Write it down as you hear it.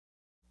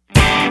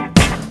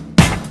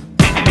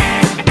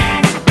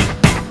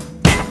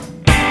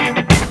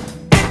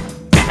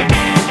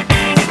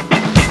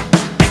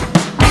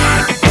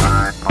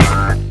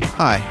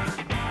Hi,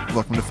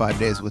 welcome to 5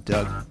 Days with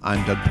Doug.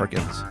 I'm Doug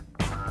Perkins.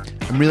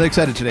 I'm really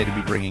excited today to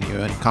be bringing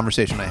you a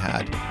conversation I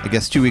had, I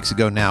guess 2 weeks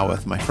ago now,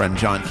 with my friend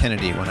John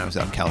Kennedy when I was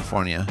out in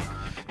California.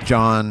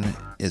 John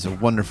is a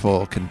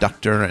wonderful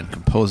conductor and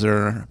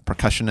composer,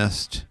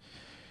 percussionist,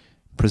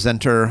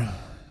 presenter,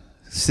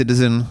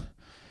 citizen,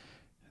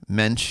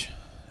 mensch.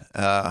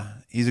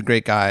 He's a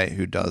great guy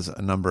who does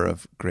a number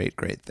of great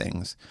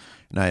things,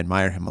 and I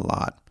admire him a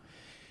lot.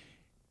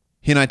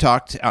 He and I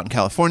talked out in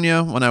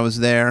California when I was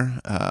there.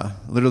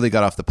 Literally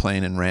got off the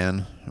plane and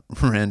ran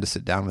to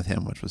sit down with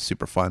him, which was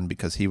super fun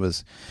because he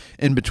was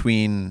in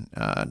between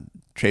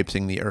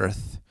traipsing the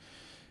earth,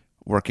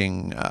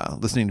 working,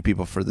 listening to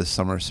people for this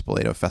summer's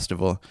Spoleto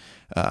Festival.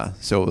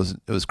 So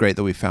it was great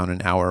that we found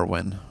an hour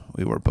when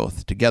we were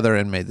both together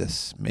and made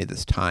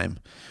this time.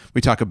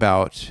 We talk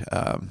about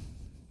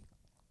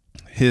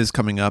his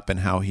coming up and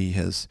how he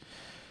has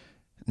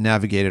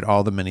navigated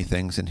all the many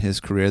things in his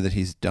career that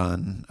he's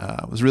done.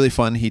 It was really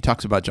fun. He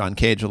talks about John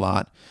Cage a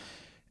lot.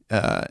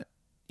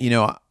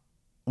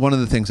 One of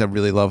the things I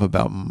really love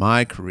about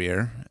my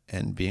career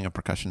and being a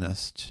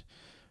percussionist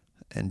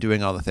and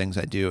doing all the things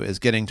I do is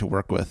getting to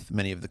work with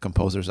many of the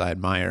composers I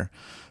admire.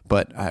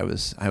 But I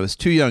was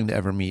too young to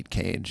ever meet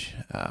Cage.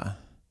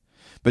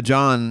 But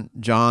John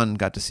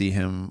got to see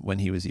him when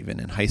he was even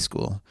in high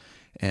school,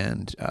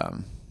 and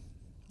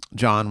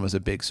John was a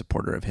big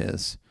supporter of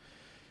his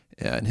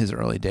in his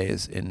early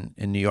days in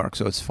New York.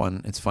 So it's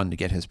fun to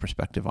get his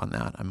perspective on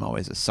that. I'm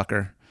always a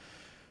sucker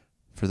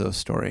for those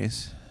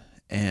stories.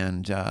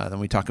 And then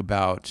we talk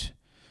about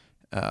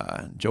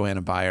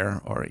Joanna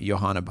Bayer, or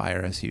Johanna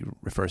Bayer as he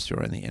refers to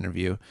her in the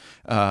interview,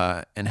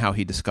 and how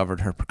he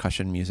discovered her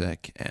percussion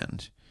music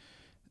and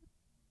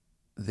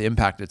the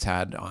impact it's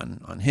had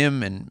on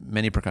him and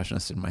many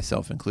percussionists, and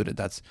myself included.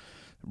 That's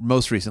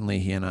most recently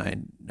he and I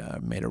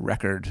made a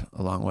record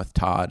along with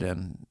Todd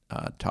and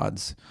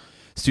Todd's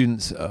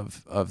students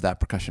of that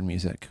percussion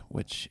music,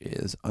 which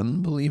is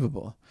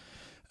unbelievable.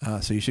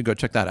 So you should go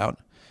check that out.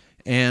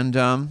 And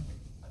then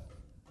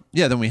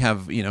we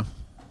have, a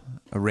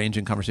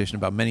ranging conversation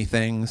about many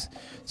things.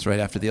 It's right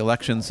after the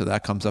election, so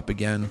that comes up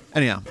again.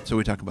 Anyhow, so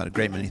we talk about a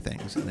great many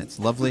things, and it's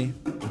lovely.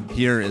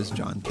 Here is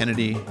John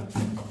Kennedy.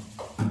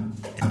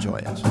 Enjoy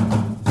it.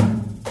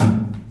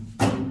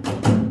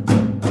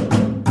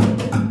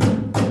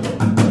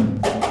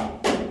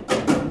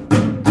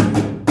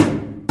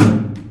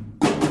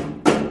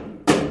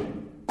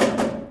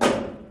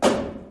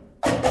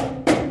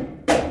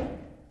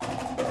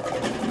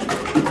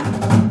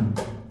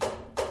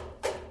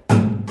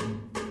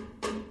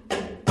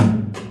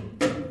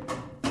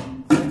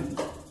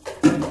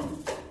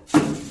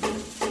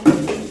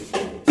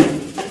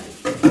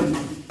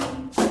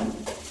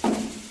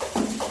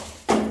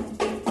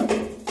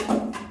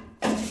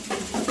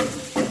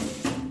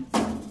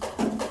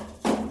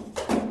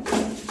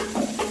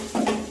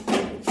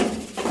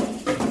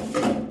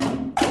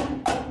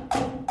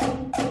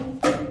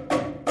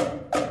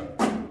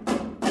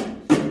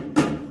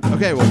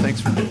 Okay, well, thanks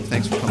for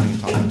coming and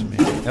talking to me.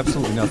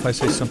 Absolutely. Now, if I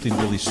say something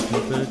really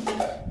stupid,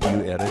 do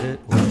you edit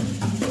it? No,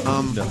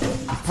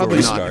 probably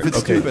not. Start. If it's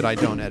stupid, I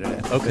don't edit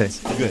it. Okay,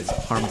 If good. it's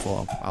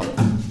harmful, I'll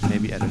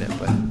maybe edit it,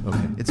 but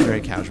Okay. it's very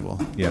casual.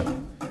 Yeah,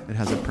 It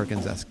has a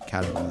Perkins-esque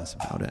casualness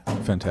about it.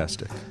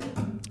 fantastic.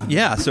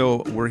 Yeah,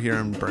 so we're here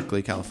in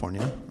Berkeley,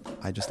 California.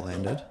 I just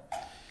landed.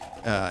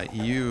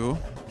 You,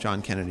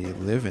 John Kennedy,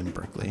 live in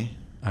Berkeley,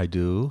 I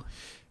do.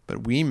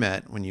 but we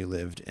met when you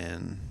lived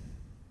in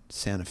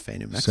Santa Fe,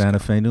 New Mexico. Santa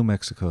Fe, New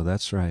Mexico.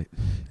 That's right.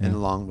 Yeah.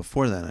 And long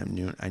before that,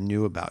 I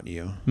knew about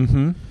you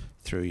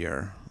through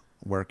your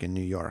work in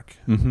New York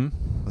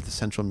with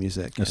Essential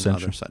Music and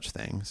other such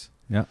things.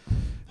 Yeah.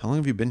 How long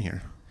have you been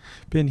here?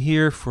 Been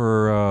here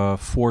for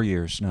 4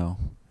 years now.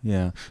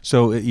 Yeah.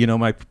 So,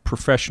 my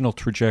professional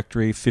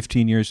trajectory,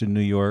 15 years in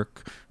New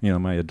York,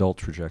 my adult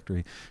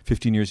trajectory,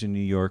 15 years in New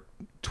York,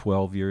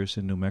 12 years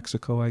in New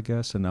Mexico, I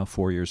guess, and now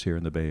 4 years here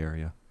in the Bay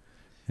Area.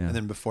 Yeah. And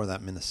then before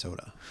that,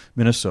 Minnesota.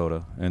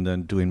 And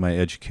then doing my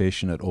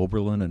education at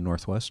Oberlin and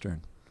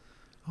Northwestern.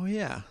 Oh,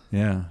 yeah.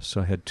 Yeah.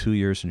 So I had 2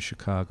 years in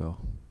Chicago.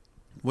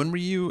 When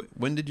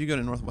did you go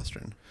to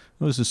Northwestern?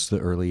 It was just the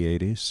early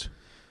 80s.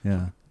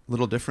 Yeah. A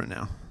little different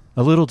now.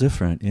 A little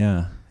different,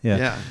 yeah.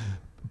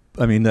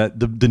 I mean,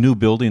 the new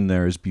building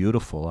there is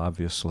beautiful,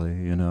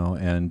 obviously,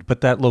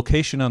 but that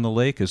location on the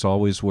lake is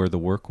always where the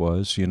work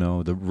was. The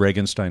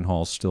Regenstein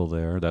Hall's still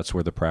there. That's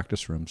where the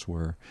practice rooms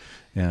were,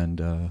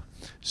 and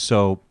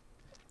so.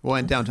 Well,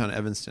 and downtown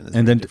Evanston is.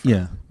 And then, different.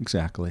 yeah,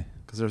 exactly.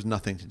 Because there's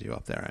nothing to do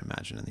up there, I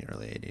imagine, in the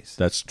early '80s.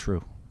 That's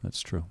true.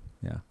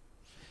 Yeah.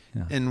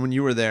 And when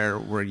you were there,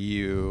 what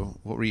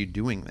were you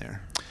doing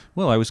there?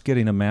 Well, I was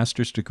getting a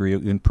master's degree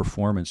in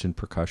performance in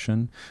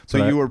percussion.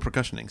 So you were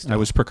percussioning still? I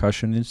was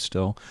percussioning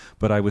still,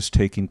 but I was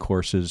taking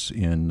courses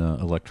in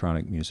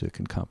electronic music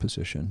and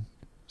composition.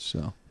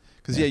 So,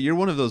 because you're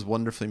one of those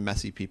wonderfully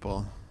messy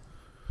people.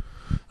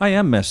 I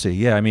am messy.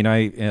 Yeah, I mean,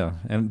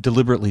 and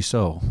deliberately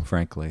so,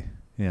 frankly.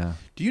 Yeah.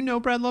 Do you know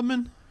Brad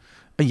Lubman?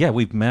 Yeah,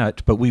 we've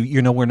met, but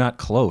we're not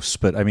close.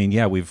 But I mean,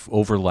 yeah, we've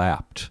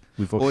overlapped.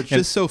 Well, it's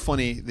just so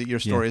funny that your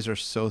stories are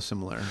so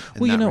similar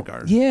in that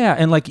regard. Yeah,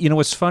 and like,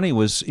 what's funny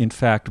was, in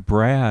fact,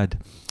 Brad,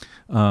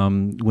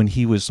 when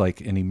he was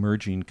like an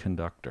emerging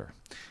conductor,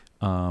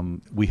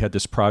 we had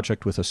this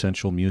project with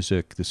Essential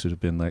Music. This would have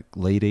been like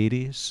late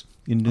 80s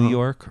in New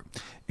York,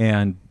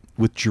 and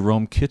with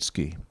Jerome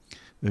Kitsky,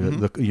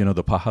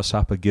 the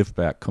Pahasapa Give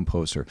Back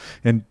composer.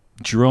 And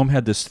Jerome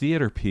had this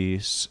theater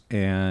piece,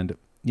 and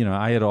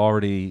I had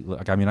already,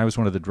 I was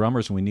one of the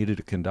drummers, and we needed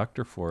a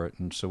conductor for it,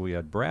 and so we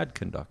had Brad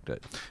conduct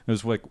it. It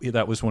was like,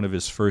 that was one of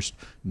his first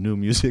new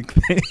music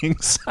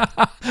things,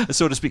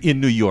 so to speak,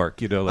 in New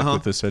York,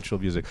 with Essential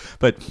Music.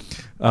 But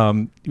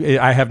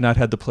I have not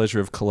had the pleasure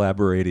of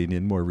collaborating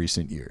in more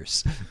recent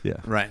years. Yeah.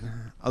 Right.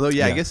 Although,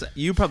 I guess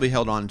you probably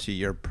held on to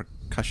your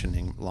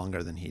percussioning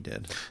longer than he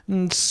did.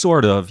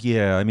 Sort of,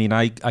 yeah. I mean,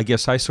 I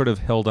guess I sort of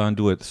held on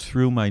to it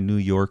through my New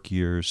York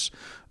years,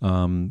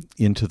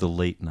 into the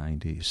late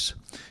 90s.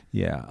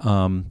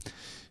 Yeah.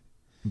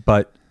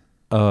 But,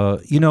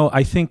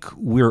 I think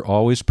we're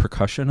always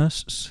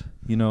percussionists.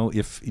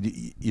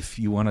 If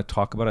you want to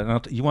talk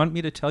about it. You want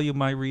me to tell you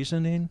my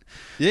reasoning?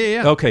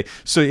 Yeah. Okay.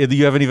 So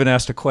you haven't even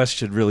asked a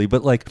question, really.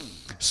 But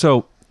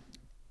so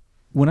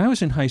when I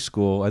was in high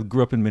school, I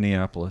grew up in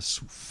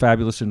Minneapolis,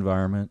 fabulous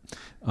environment,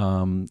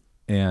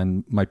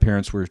 and my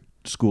parents were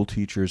school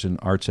teachers and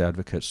arts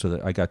advocates, so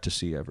that I got to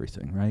see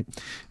everything, right?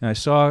 And I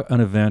saw an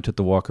event at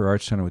the Walker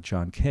Arts Center with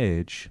John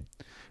Cage.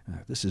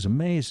 This is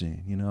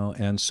amazing,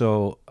 and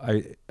so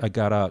I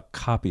got a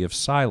copy of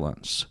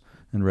Silence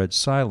and read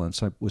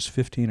Silence. I was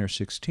 15 or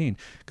 16,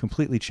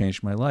 completely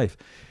changed my life.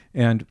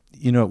 And,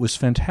 it was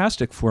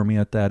fantastic for me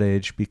at that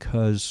age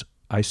because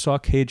I saw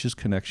Cage's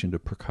connection to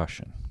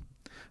percussion,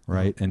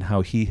 right? And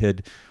how he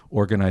had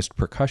organized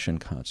percussion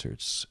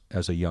concerts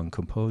as a young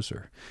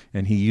composer.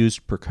 And he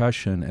used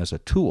percussion as a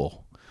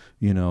tool,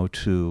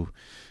 to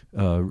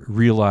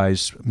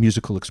realize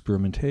musical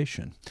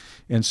experimentation.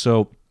 And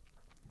so,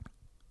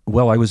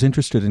 while I was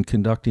interested in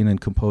conducting and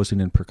composing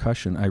in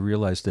percussion, I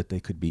realized that they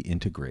could be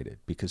integrated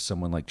because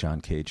someone like John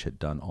Cage had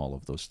done all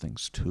of those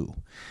things too.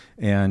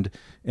 And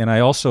I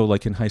also,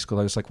 like in high school,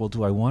 I was like, well,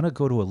 do I want to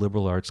go to a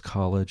liberal arts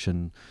college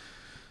and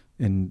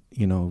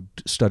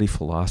study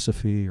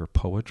philosophy or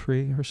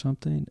poetry or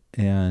something,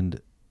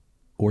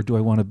 or do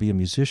I want to be a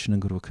musician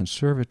and go to a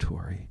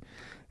conservatory?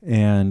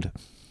 And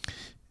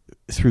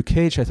through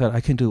Cage, I thought I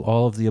can do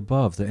all of the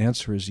above. The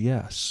answer is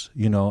yes.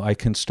 I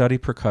can study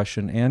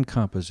percussion and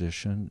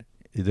composition;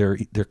 they're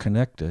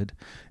connected,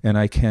 and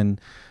I can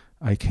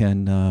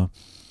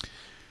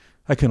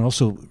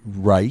also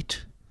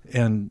write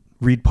and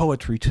read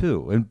poetry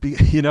too, and be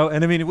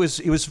And I mean, it was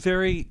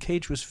very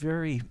Cage was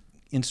very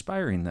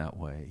inspiring that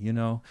way,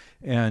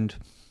 and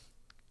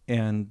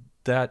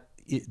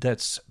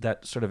that's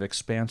that sort of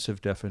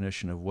expansive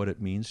definition of what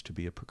it means to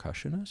be a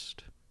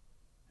percussionist.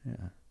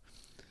 Yeah.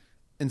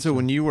 And so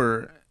when you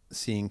were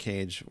seeing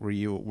Cage, were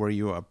you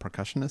a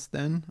percussionist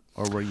then,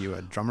 or were you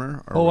a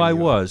drummer? Or I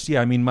was.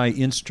 Yeah, I mean, my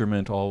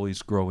instrument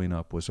always growing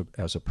up was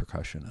as a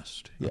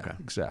percussionist. Yeah, okay.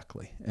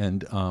 Exactly.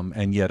 And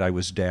yet I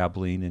was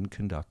dabbling in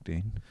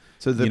conducting.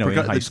 So in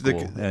high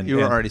school, you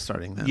were already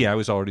starting then. Yeah, I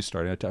was already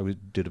starting. I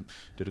did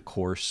a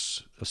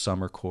course, a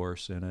summer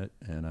course in it,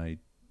 and I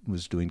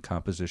was doing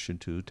composition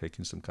too,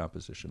 taking some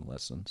composition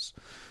lessons.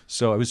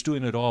 So I was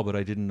doing it all, but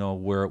I didn't know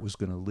where it was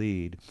going to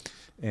lead,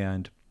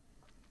 and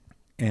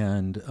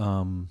then,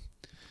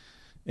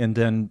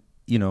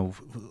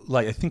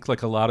 I think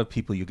like a lot of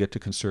people, you get to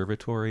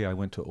conservatory. I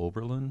went to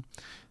Oberlin,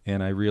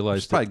 and I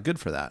realized it's probably good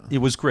for that. It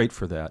was great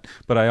for that.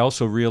 But I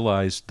also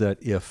realized that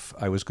if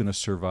I was going to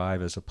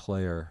survive as a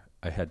player,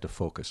 I had to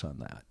focus on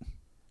that.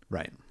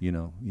 Right.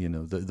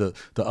 The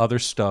other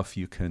stuff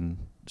you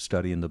can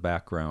study in the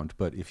background,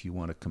 but if you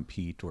want to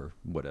compete or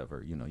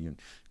whatever, you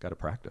got to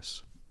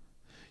practice.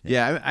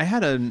 Yeah, I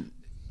had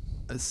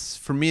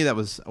for me that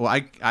was, well,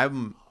 I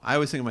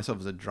always think of myself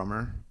as a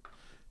drummer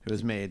who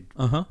has made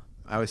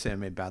I always say I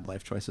made bad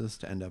life choices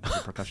to end up as a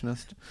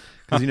percussionist,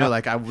 because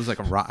I was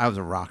I was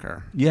a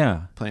rocker,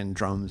 playing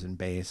drums and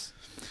bass.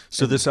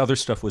 So this other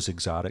stuff was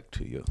exotic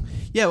to you.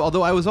 Yeah,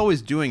 although I was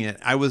always doing it,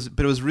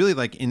 but it was really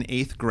like in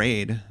 8th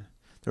grade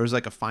there was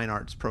like a fine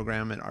arts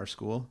program at our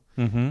school,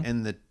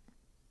 and the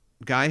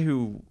guy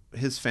who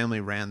his family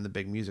ran the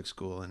big music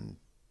school,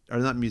 or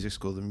not music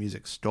school, the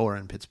music store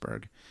in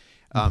Pittsburgh.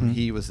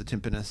 He was the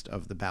timpanist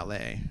of the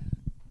ballet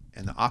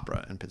and the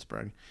opera in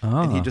Pittsburgh.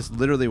 And he just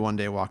literally one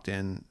day walked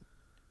in.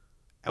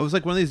 It was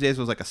like one of these days,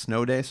 it was like a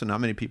snow day, so not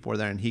many people were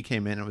there. And he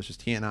came in, and it was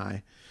just he and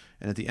I.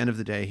 And at the end of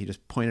the day, he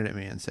just pointed at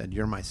me and said,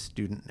 "You're my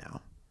student now."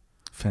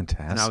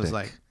 Fantastic. And I was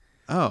like,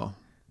 "Oh."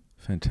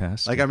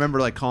 Fantastic. Like I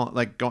remember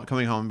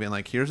coming home and being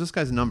like, "Here's this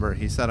guy's number.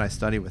 He said I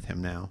study with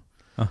him now."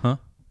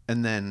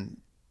 And then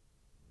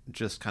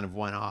just kind of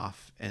went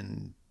off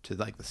into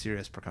like the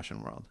serious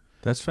percussion world.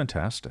 That's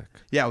fantastic.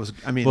 Yeah, it was.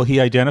 I mean, well, he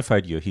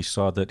identified you. He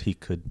saw that he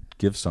could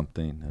give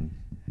something, and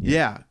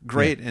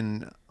great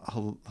and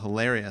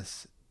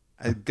hilarious.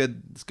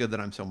 It's good that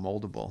I'm so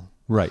moldable.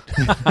 Right.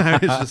 I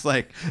was just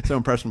like so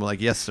impressionable.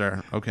 Like, yes,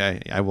 sir.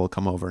 Okay, I will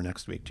come over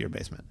next week to your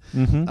basement.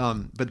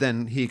 But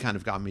then he kind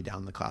of got me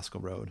down the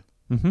classical road.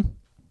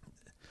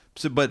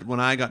 So, but when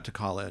I got to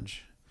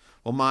college,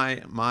 well,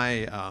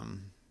 my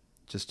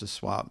just to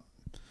swap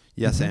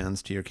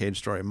ands to your Cage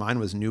story, mine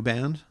was New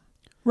Band.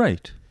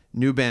 Right.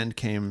 New Band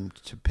came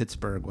to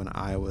Pittsburgh when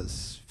I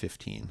was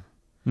 15.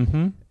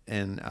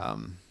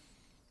 And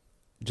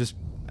just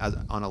as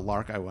on a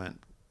lark, I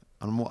went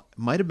on what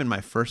might have been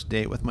my first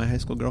date with my high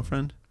school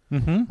girlfriend.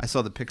 I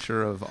saw the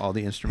picture of all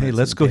the instruments. Hey,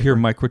 let's go hear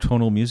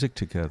microtonal music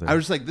together. I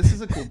was like, this is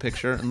a cool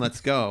picture, and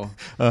let's go.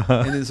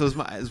 And this was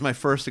my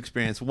first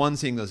experience. One,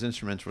 seeing those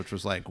instruments, which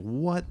was like,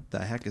 what the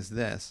heck is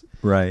this?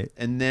 Right.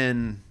 And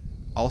then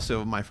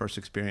also my first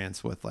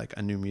experience with like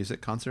a new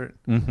music concert.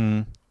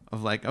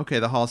 Of like, okay,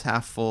 the hall's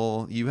half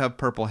full. You have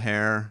purple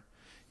hair.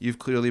 You've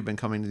clearly been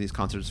coming to these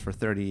concerts for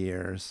 30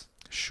 years.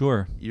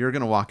 Sure. You're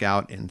going to walk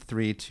out in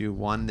 3, 2,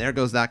 1. There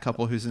goes that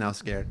couple who's now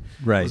scared.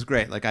 Right. It was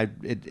great. Like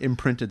it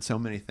imprinted so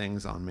many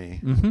things on me,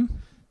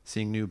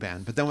 seeing New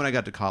Band. But then when I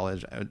got to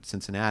college at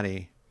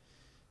Cincinnati,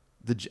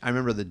 I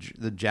remember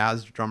the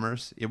jazz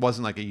drummers. It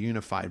wasn't like a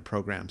unified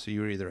program. So you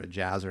were either a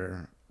jazz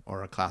or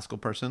a classical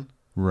person.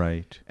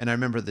 Right. And I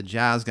remember the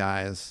jazz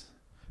guys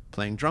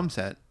playing drum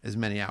set as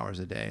many hours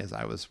a day as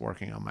I was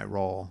working on my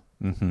roll.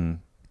 And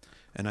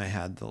I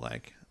had the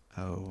like,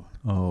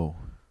 yeah.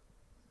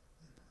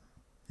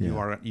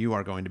 You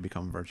are going to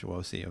become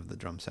virtuosi of the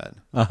drum set,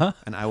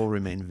 and I will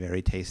remain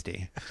very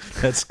tasty.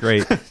 That's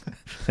great.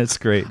 That's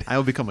great. I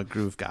will become a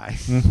groove guy.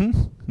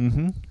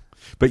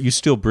 But you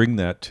still bring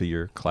that to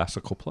your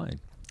classical playing.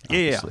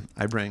 Obviously.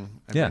 Yeah. I bring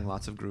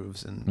lots of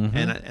grooves, and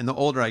the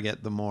older I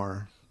get, the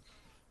more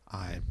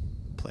I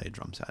play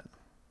drum set.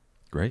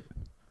 Great.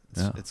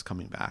 It's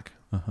coming back.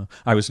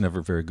 I was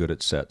never very good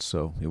at sets,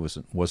 so it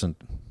wasn't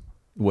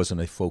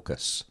a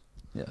focus.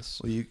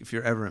 Yes. Well, if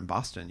you're ever in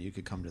Boston, you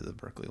could come to the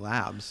Berkeley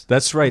Labs.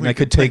 That's right. And I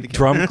could take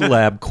drum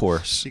lab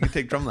course. You could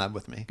take drum lab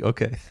with me.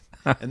 Okay.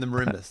 And the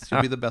marimbas.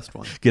 You'll be the best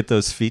one. Get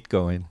those feet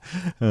going.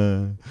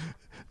 And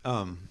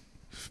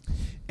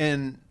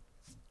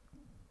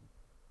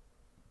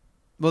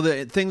well,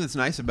 the thing that's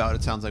nice about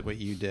it sounds like what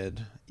you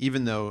did,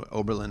 even though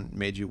Oberlin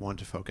made you want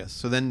to focus.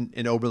 So then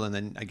in Oberlin,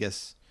 then I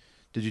guess,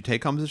 did you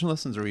take composition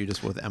lessons, or were you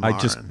just with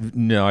MR?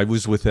 No, I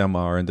was with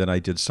MR, and then I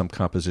did some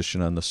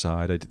composition on the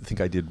side. I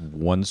think I did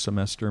one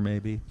semester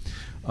maybe.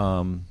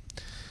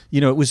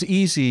 It was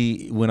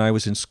easy when I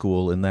was in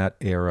school in that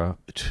era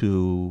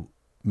to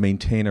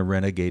maintain a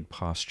renegade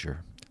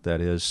posture. That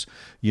is,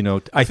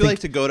 I feel like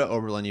to go to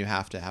Oberlin, you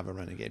have to have a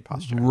renegade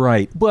posture.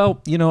 Right.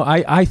 Well,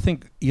 I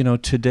think,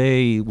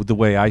 today, with the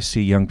way I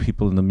see young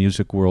people in the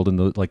music world and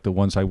the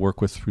ones I work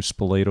with through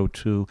Spoleto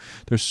too,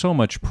 there's so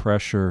much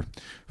pressure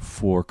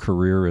for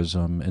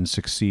careerism and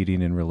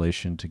succeeding in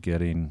relation to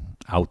getting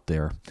out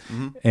there.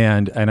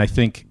 And I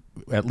think,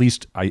 at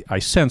least I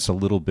sense a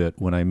little bit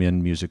when I'm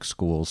in music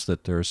schools,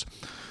 that there's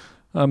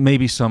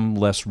maybe some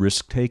less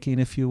risk-taking,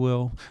 if you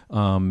will.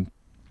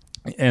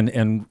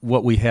 And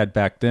what we had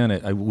back then,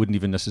 I wouldn't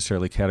even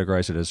necessarily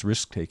categorize it as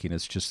risk-taking.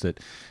 It's just that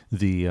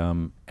the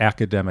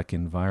academic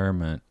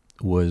environment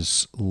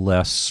was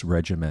less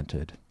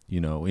regimented,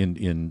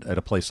 at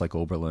a place like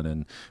Oberlin.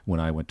 And when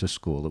I went to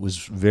school, it was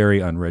very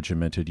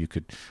unregimented. You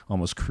could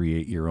almost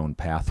create your own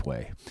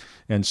pathway.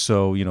 And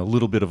so, a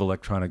little bit of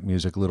electronic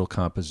music, little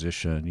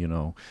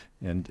composition,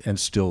 and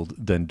still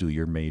then do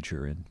your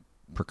major in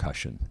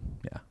percussion.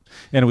 Yeah.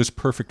 And it was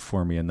perfect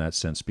for me in that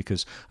sense,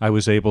 because I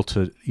was able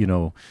to,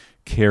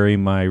 carry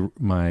my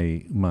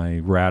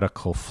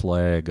radical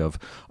flag of,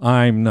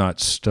 I'm not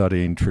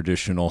studying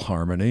traditional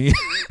harmony.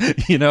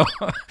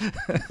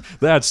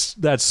 That's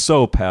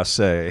so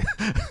passé.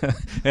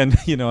 And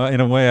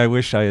in a way, I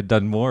wish I had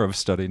done more of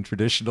studying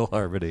traditional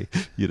harmony.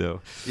 Yeah,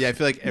 I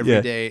feel like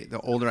every day, the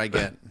older I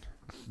get,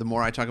 the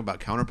more I talk about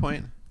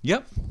counterpoint.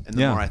 Yep. And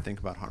the more I think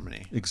about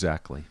harmony.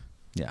 Exactly.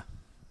 Yeah.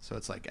 So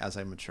it's like, as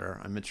I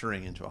mature, I'm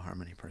maturing into a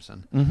harmony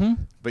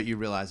person. But you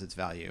realize its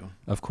value.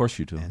 Of course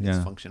you do. And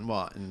its function.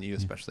 Well, and you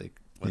especially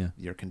with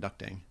your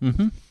conducting.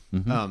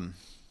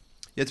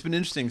 It's been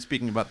interesting,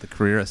 speaking about the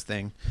careerist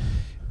thing.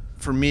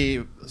 For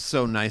me,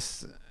 so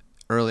nice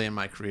early in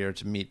my career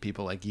to meet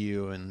people like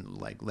you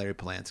and like Larry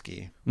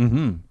Polanski.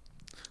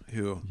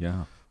 Who,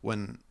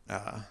 when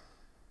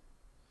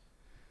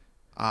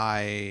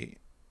I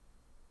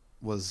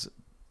was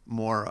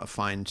more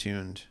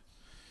fine-tuned,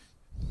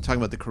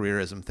 talking about the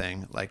careerism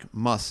thing, like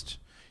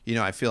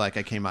I feel like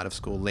I came out of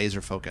school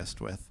laser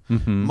focused with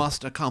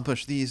must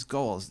accomplish these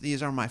goals.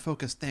 These are my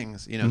focused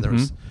things. There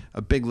was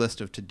a big list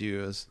of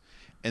to-dos,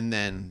 and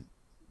then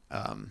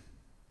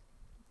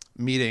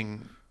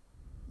meeting,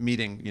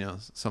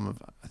 some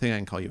of, I think I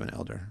can call you an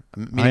elder.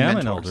 I am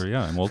an elder.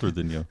 Yeah. I'm older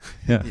than you.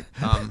 Yeah.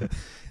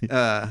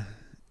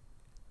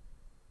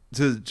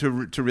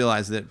 To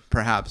realize that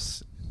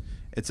perhaps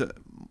it's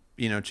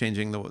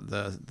changing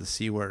the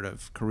C word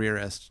of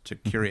careerist to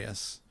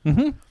curious.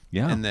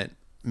 Yeah. And that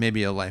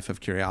maybe a life of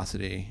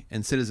curiosity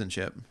and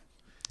citizenship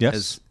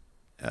is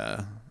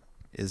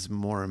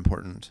more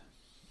important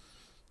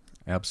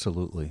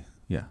Absolutely.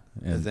 Yeah.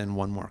 And then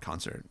one more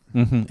concert.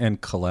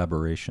 And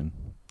collaboration.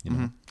 You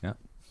know? Yeah.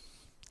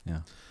 Yeah.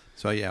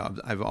 So yeah,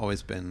 I've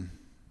always been.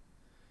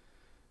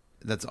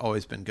 That's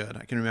always been good.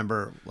 I can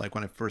remember like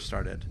when I first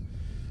started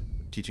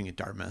teaching at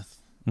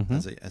Dartmouth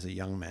as a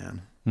young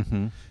man,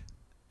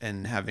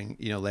 and having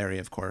Larry,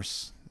 of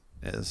course,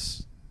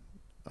 is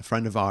a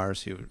friend of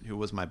ours who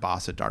was my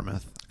boss at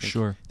Dartmouth.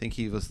 I think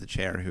he was the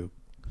chair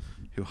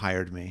who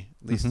hired me.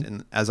 At least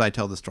as I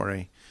tell the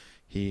story,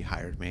 he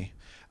hired me.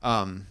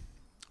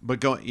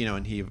 But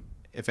and he,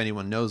 if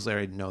anyone knows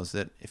Larry, knows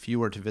that if you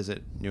were to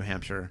visit New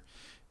Hampshire,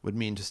 would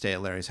mean to stay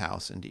at Larry's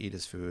house and to eat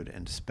his food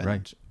and to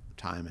spend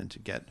time and to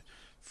get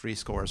free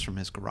scores from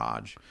his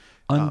garage.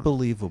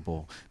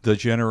 Unbelievable. The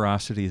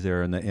generosity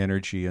there and the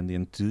energy and the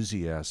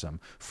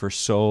enthusiasm for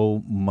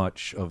so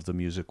much of the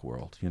music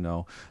world,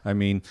 I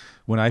mean,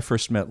 when I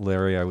first met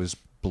Larry, I was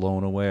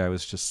blown away. I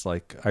was just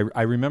like,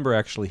 I remember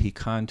actually he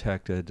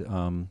contacted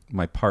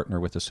my partner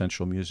with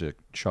Essential Music,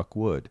 Chuck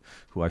Wood,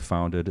 who I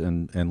founded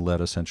and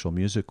led Essential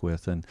Music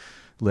with. And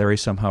Larry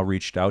somehow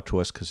reached out to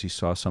us because he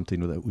saw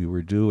something that we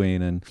were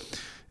doing.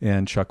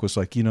 And Chuck was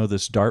like,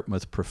 this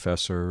Dartmouth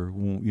professor,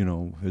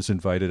 has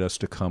invited us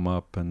to come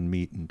up and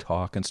meet and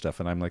talk and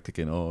stuff. And I'm like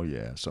thinking, oh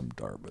yeah, some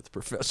Dartmouth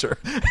professor.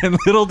 And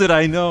little did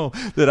I know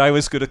that I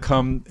was going to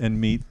come and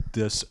meet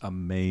this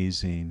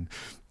amazing,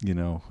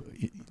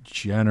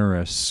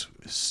 generous,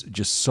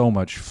 just so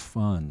much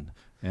fun.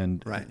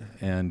 And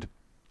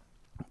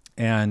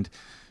then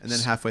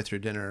halfway through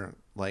dinner,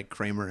 like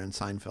Kramer and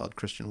Seinfeld,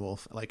 Christian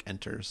Wolf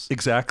enters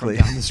exactly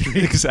down the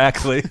street.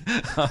 Exactly.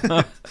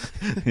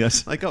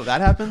 Yes. Like, oh, that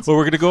happens. Well,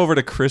 we're going to go over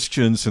to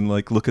Christian's and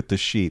look at the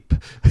sheep.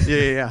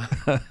 Yeah.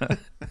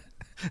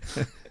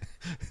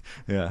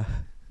 Yeah.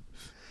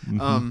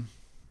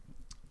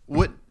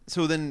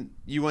 So then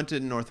you went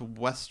to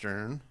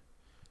Northwestern,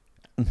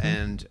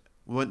 and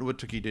what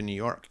took you to New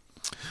York?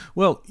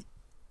 Well,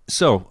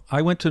 so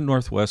I went to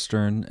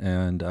Northwestern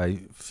and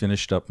I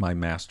finished up my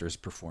master's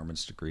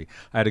performance degree.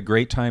 I had a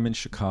great time in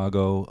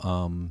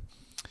Chicago.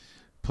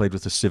 Played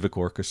with the civic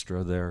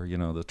orchestra there,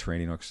 the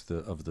training orchestra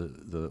of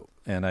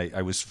and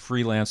I was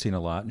freelancing a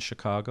lot in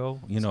Chicago,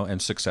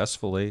 and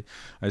successfully.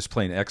 I was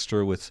playing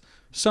extra with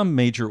some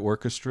major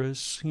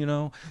orchestras,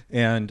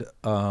 and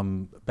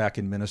back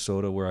in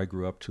Minnesota where I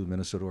grew up to,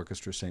 Minnesota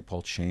Orchestra, St.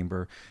 Paul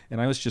Chamber,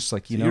 and I was just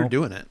like, you were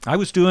doing it. I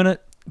was doing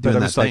it. But I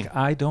was like,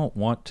 I don't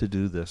want to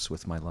do this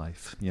with my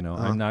life.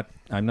 I'm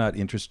not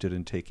interested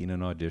in taking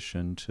an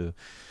audition to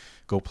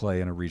go play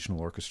in a regional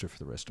orchestra for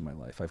the rest of my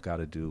life. I've got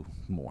to do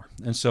more.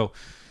 And so,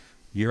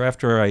 year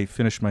after I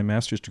finished my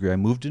master's degree, I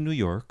moved to New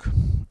York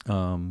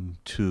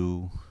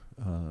to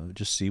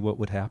just see what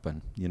would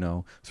happen.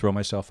 Throw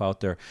myself out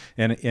there.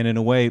 And in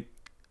a way,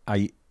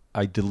 I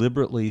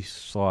deliberately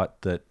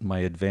thought that my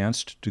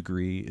advanced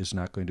degree is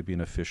not going to be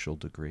an official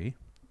degree.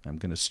 I'm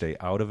going to stay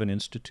out of an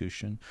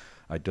institution.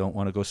 I don't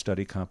want to go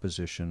study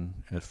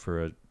composition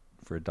for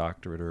a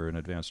doctorate or an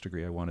advanced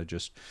degree. I want to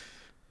just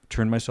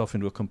turn myself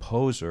into a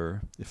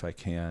composer, if I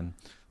can,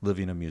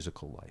 living a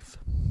musical life.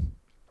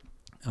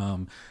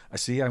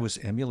 I was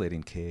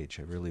emulating Cage.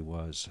 I really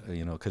was,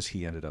 because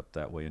he ended up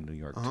that way in New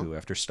York too,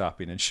 after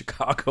stopping in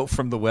Chicago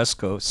from the West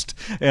Coast.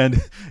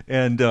 And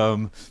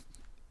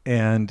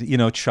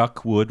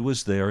Chuck Wood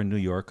was there in New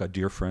York, a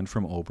dear friend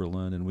from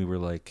Oberlin, and we were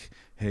like,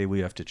 hey, we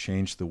have to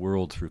change the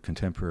world through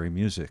contemporary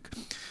music.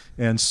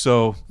 And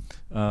so,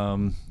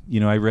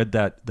 I read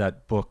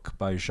that book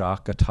by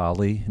Jacques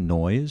Attali,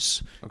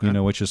 Noise,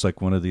 which is like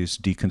one of these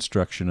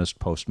deconstructionist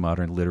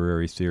postmodern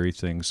literary theory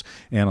things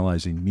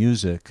analyzing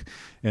music.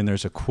 And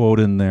there's a quote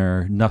in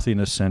there, nothing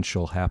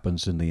essential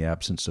happens in the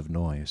absence of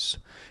noise.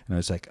 And I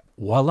was like,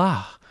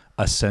 voila,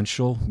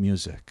 essential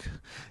music.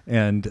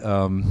 And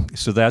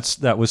so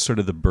that was sort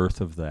of the birth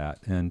of that.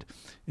 And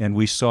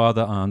we saw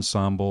the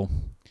ensemble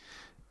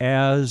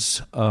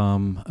as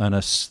an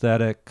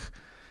aesthetic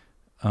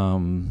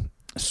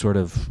sort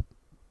of,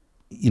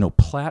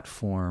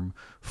 platform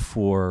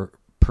for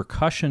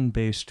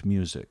percussion-based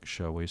music,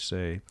 shall we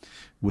say,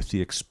 with the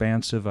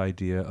expansive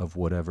idea of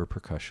whatever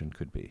percussion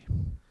could be.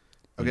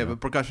 Okay, but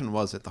percussion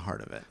was at the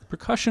heart of it.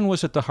 Percussion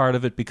was at the heart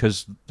of it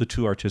because the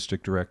two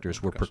artistic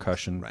directors were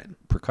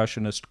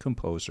percussionist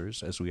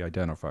composers, as we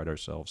identified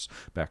ourselves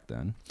back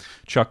then.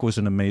 Chuck was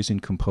an amazing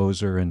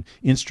composer and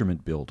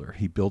instrument builder.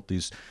 He built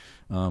these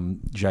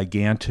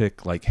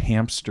gigantic,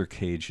 hamster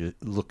cage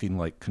looking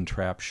like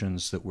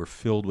contraptions that were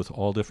filled with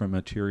all different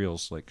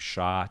materials like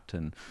shot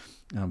and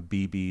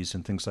BBs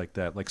and things like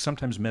that. Like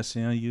sometimes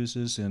Messiaen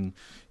uses in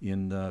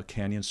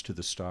Canyons to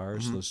the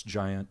Stars, those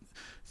giant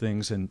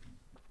things. And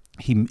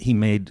he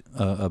made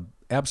a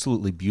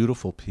absolutely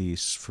beautiful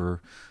piece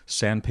for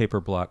sandpaper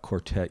block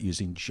quartet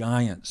using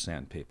giant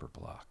sandpaper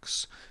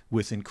blocks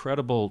with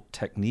incredible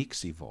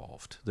techniques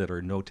evolved that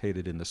are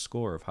notated in the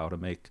score of how to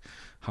make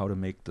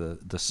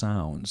the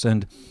sounds.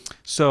 And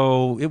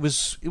so it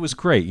was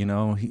great,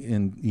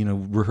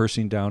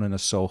 rehearsing down in a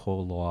Soho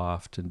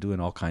loft and doing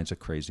all kinds of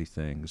crazy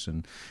things,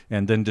 and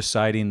then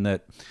deciding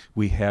that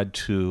we had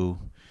to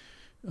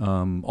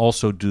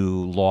also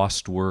do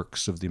lost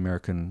works of the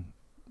American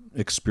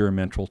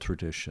experimental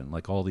tradition,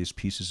 like all these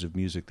pieces of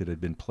music that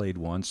had been played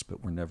once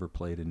but were never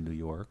played in New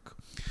York.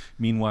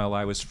 Meanwhile,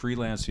 I was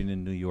freelancing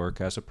in New York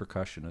as a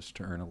percussionist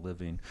to earn a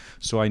living.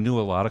 So I knew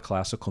a lot of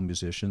classical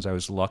musicians. I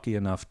was lucky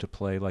enough to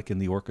play like in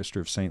the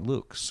Orchestra of St.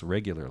 Luke's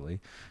regularly.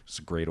 It's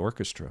a great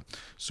orchestra.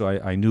 So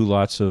I knew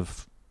lots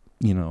of,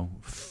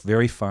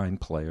 very fine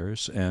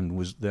players, and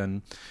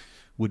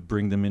would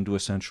bring them into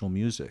Essential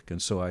Music.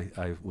 And so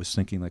I was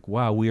thinking like,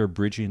 wow, we are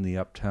bridging the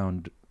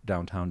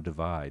uptown-downtown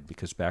divide,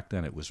 because back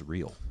then it was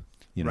real.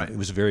 Right. It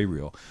was very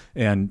real.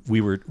 And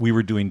we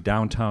were doing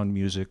downtown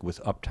music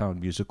with uptown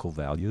musical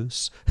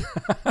values.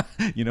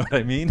 You know what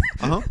I mean?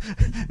 Uh-huh.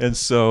 And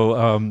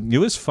so it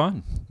was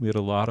fun. We had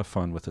a lot of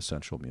fun with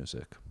Essential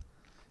Music.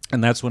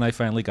 And that's when I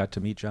finally got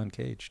to meet John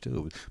Cage,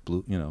 too.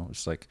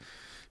 It's like,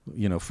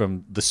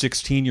 from the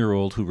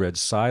 16-year-old who read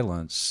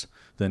Silence,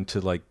 then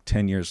to like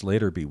 10 years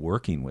later be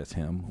working with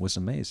him was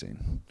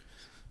amazing.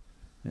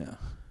 Yeah.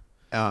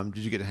 Did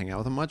you get to hang out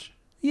with him much?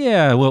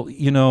 Yeah, well,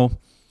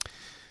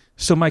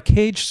 so my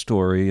Cage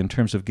story in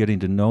terms of getting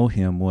to know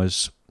him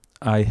was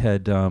I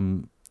had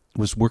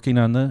was working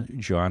on the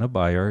Johanna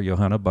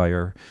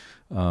Bayer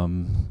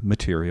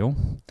material,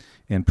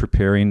 and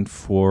preparing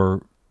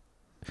for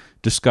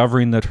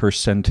discovering that her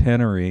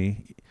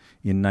centenary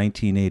in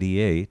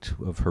 1988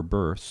 of her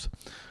birth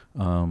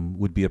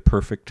would be a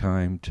perfect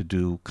time to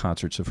do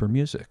concerts of her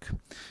music.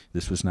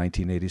 This was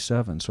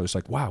 1987, so it's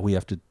like, wow, we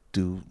have to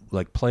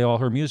play all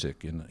her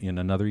music in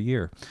another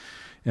year.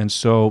 And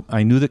so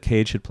I knew that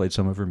Cage had played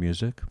some of her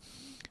music,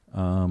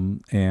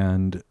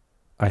 and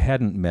I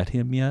hadn't met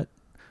him yet.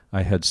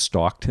 I had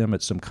stalked him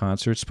at some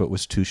concerts, but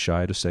was too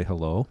shy to say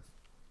hello.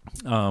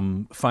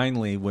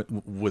 Finally, with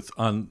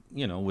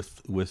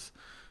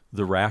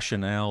the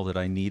rationale that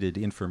I needed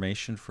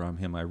information from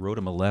him, I wrote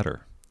him a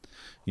letter,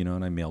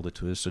 and I mailed it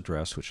to his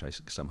address, which I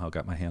somehow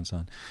got my hands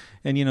on.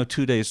 And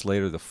 2 days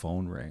later, the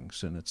phone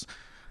rings, and it's,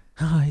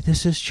 "Hi,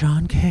 this is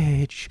John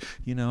Cage,"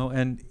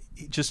 and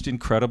just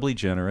incredibly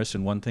generous,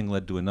 and one thing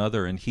led to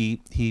another, and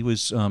he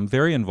was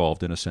very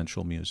involved in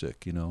Essential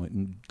Music,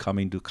 in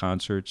coming to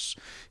concerts.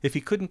 If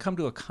he couldn't come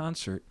to a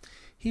concert,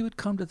 he would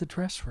come to the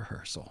dress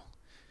rehearsal.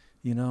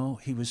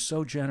 He was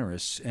so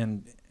generous,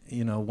 and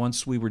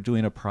once we were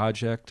doing a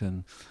project,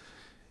 and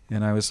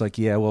I was like,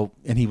 yeah, well,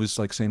 and he was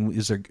like saying,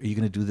 are you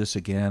going to do this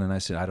again? And I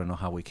said, I don't know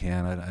how we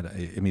can. I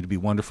mean, it'd be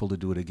wonderful to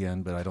do it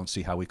again, but I don't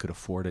see how we could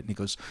afford it. And he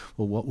goes,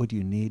 well, what would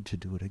you need to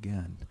do it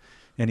again?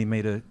 And he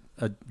made a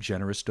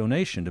generous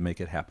donation to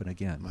make it happen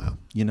again. Wow.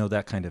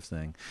 That kind of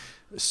thing.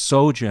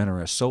 So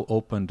generous, so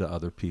open to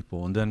other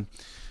people. And then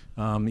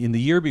in the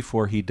year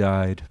before he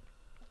died,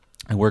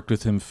 I worked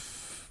with him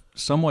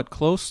somewhat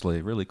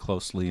closely, really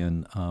closely,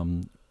 in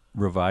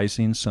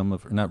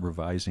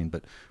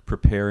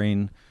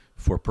preparing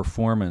for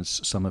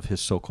performance some of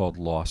his so-called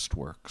lost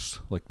works,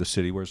 like The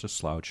City Wears a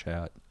Slouch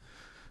Hat,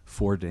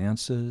 Four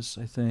Dances,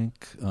 I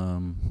think,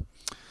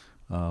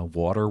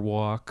 Water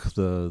Walk,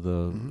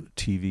 the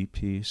TV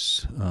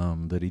piece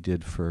that he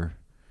did for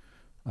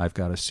I've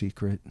Got a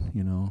Secret,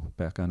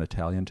 back on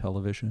Italian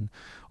television.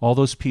 All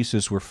those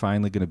pieces were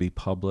finally going to be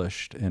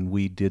published, and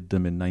we did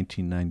them in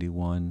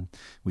 1991.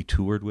 We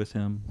toured with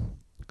him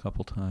a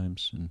couple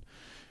times,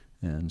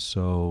 and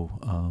so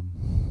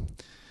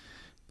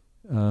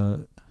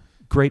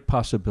great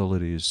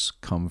possibilities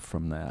come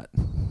from that.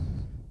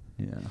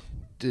 Yeah.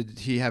 Did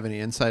he have any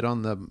insight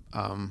on the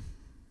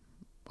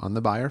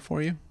buyer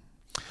for you?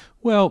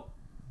 Well,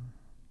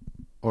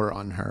 or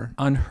on her?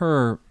 On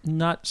her,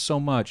 not so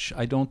much.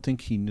 I don't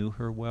think he knew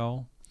her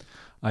well.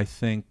 I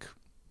think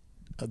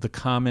the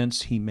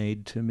comments he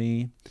made to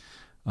me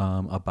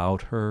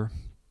about her,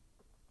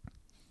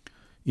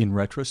 in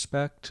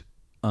retrospect,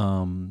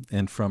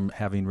 and from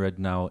having read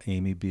now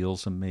Amy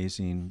Beale's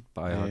amazing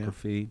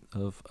biography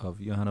of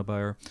Johanna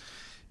Bayer,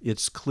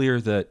 it's clear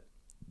that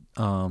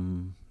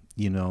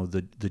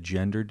the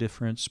gender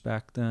difference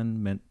back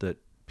then meant that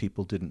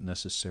people didn't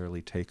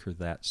necessarily take her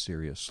that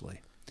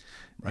seriously.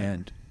 Right.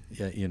 And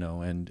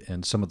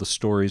and some of the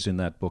stories in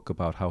that book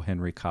about how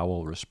Henry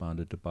Cowell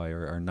responded to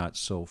Bayer are not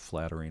so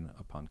flattering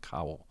upon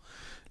Cowell.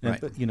 And,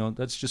 right. But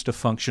that's just a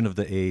function of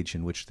the age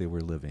in which they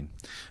were living.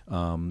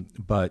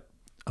 But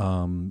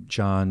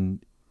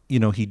John,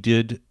 he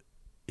did.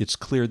 It's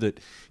clear that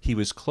he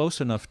was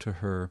close enough to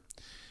her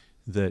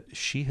that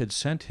she had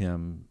sent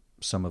him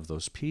some of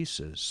those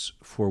pieces,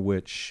 for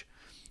which,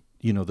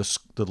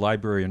 the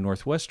library in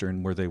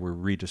Northwestern, where they were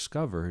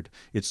rediscovered,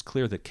 it's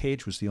clear that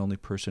Cage was the only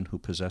person who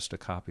possessed a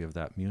copy of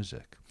that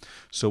music.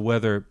 So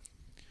whether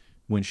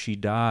when she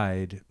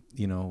died,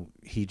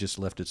 he just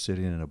left it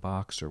sitting in a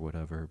box or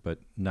whatever, but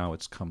now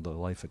it's come to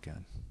life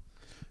again.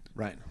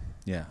 Right.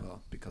 Yeah.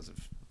 Well,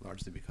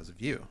 largely because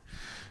of you.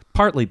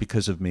 Partly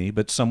because of me,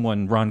 but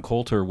Ron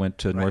Coulter went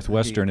to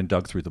Northwestern and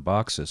dug through the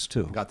boxes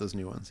too. Got those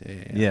new ones.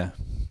 Yeah.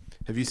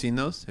 Have you seen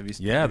those?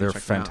 Yeah, they're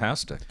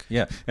fantastic.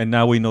 Yeah, and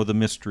now we know the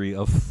mystery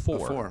of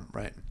four.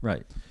 Right.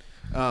 Right.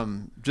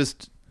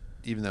 Just,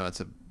 even though it's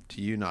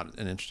to you not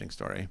an interesting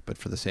story, but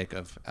for the sake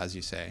of, as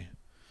you say,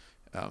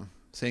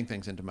 saying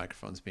things into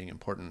microphones being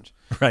important.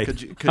 Right.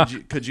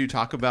 Could you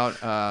talk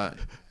about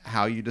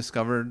how you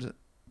discovered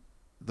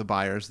the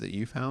buyers that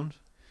you found?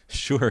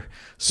 Sure.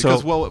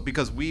 So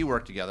because we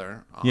worked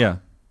together.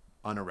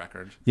 On a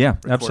record. Yeah,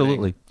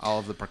 absolutely. All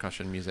of the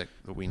percussion music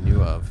that we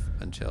knew of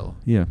until.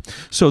 Yeah.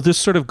 So this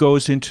sort of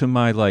goes into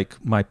my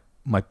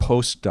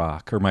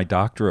postdoc or my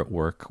doctorate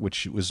work,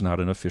 which was not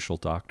an official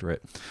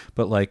doctorate,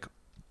 but like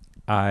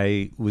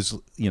I was,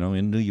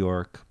 in New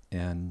York,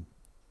 and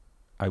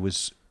I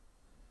was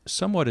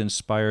somewhat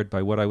inspired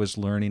by what I was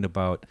learning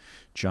about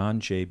John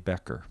J.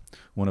 Becker,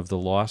 one of the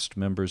lost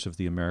members of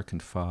the American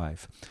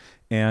Five.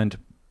 And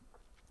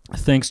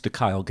thanks to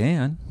Kyle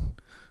Gann,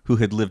 who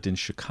had lived in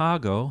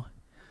Chicago,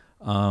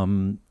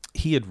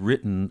 he had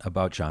written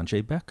about John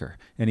J. Becker.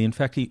 And in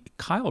fact,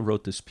 Kyle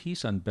wrote this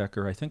piece on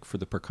Becker, I think, for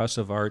the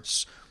Percussive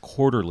Arts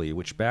Quarterly,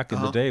 which back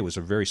in the day was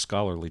a very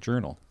scholarly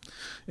journal.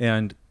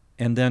 And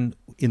then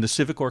in the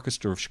Civic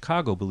Orchestra of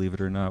Chicago, believe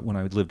it or not, when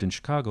I lived in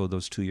Chicago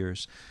those 2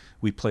 years,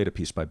 we played a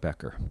piece by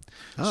Becker.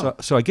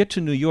 So I get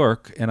to New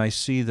York, and I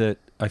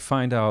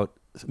find out,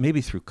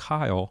 maybe through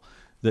Kyle,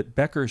 that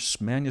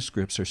Becker's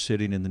manuscripts are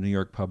sitting in the New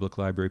York Public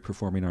Library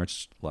Performing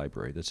Arts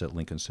Library that's at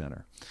Lincoln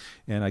Center.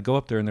 And I go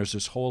up there, and there's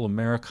this whole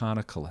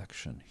Americana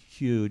collection,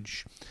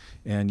 huge.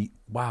 And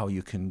wow,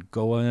 you can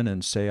go in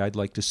and say, I'd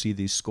like to see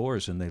these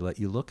scores, and they let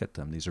you look at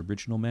them, these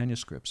original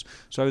manuscripts.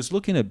 So I was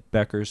looking at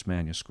Becker's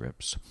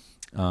manuscripts.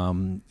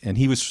 And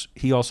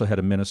he also had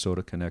a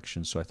Minnesota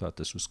connection, so I thought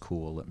this was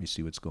cool. Let me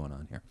see what's going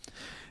on here.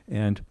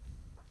 And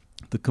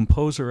the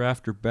composer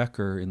after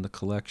Becker in the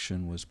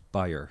collection was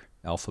Beyer,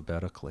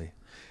 alphabetically.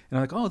 And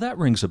I'm like, oh, that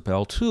rings a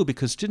bell, too,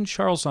 because didn't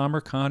Charles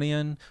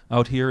Amerkanian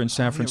out here in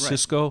San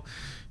Francisco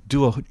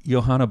do a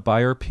Johanna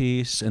Beyer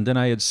piece? And then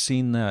I had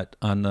seen that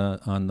on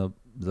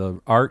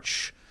the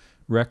Arch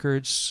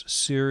Records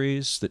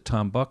series that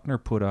Tom Buckner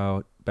put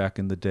out back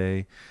in the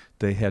day.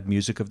 They had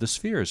Music of the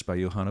Spheres by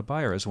Johanna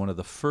Beyer as one of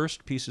the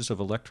first pieces of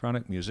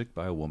electronic music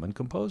by a woman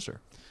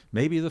composer.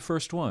 Maybe the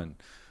first one.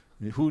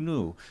 Who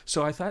knew?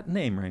 So I thought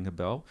name rang a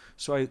bell.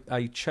 So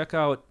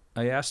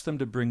I asked them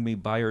to bring me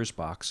Beyer's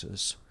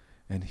boxes.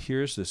 And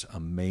here's this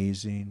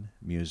amazing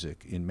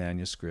music in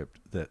manuscript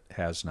that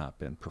has not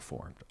been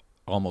performed.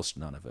 Almost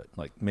none of it.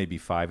 Like maybe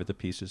 5 of the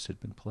pieces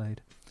had been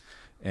played.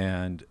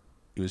 And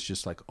it was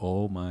just like,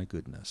 oh my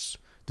goodness.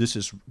 This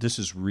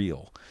is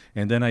real.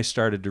 And then I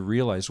started to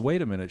realize,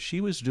 wait a minute,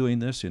 she was doing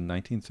this in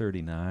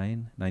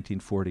 1939,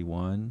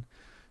 1941.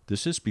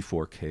 This is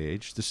before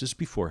Cage. This is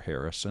before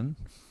Harrison.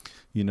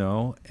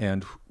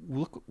 And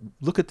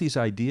look at these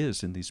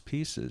ideas in these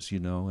pieces,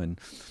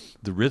 and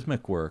the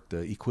rhythmic work,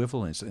 the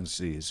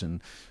equivalencies,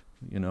 and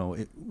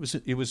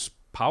it was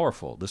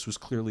powerful. This was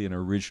clearly an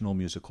original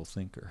musical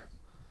thinker.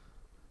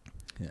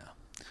 Yeah.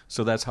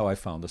 So that's how I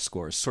found the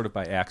scores, sort of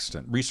by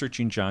accident,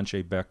 researching John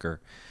J.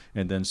 Becker,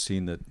 and then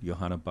seeing that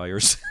Johanna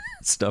Beyer's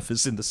stuff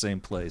is in the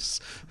same place.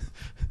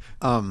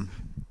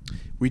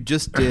 We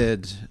just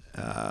did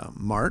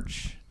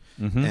March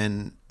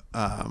and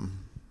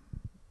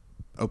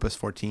Opus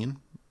 14,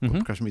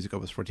 percussion music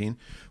Opus 14.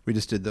 We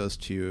just did those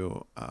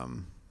two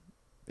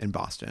in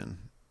Boston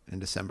in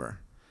December.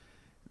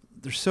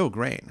 They're so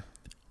great.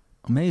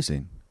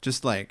 Amazing.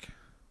 Just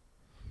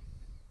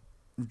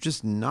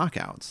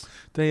knockouts.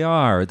 They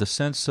are. The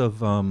sense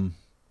of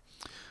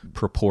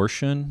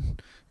proportion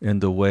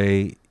and the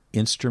way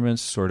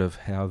instruments sort of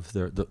have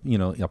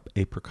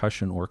a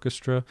percussion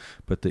orchestra,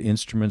 but the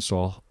instruments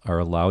all are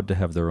allowed to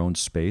have their own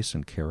space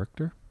and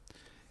character.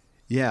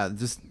 Yeah,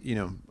 just,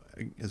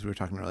 as we were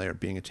talking earlier,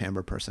 being a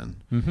timbre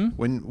person,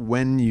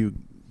 when you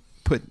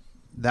put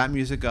that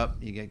music up,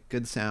 you get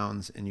good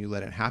sounds, and you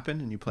let it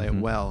happen, and you play it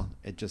well,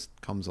 it just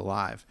comes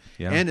alive.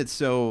 Yeah. And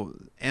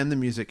the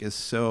music is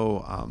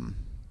so,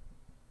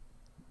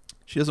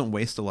 she doesn't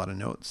waste a lot of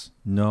notes.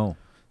 No.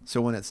 So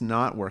when it's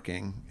not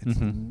working, it's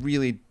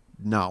really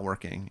not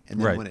working, and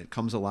then when it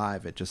comes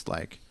alive, it just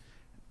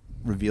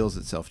reveals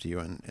itself to you,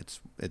 and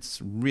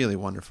it's really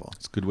wonderful.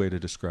 It's a good way to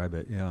describe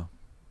it. Yeah.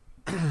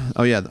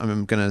 Oh yeah,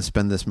 I'm going to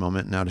spend this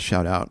moment now to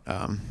shout out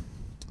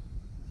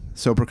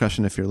So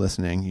Percussion, if you're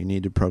listening, you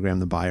need to program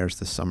the Beyers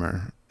this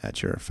summer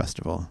at your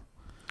festival.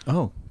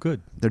 Oh,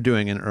 good. They're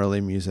doing an early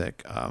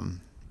music.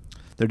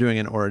 They're doing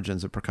an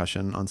Origins of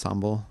Percussion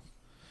ensemble.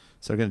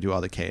 So they're going to do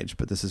all the Cage,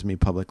 but this is me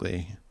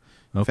publicly.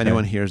 Okay. If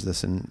anyone hears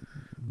this, and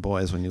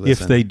boys, when you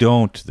listen. If they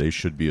don't, they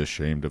should be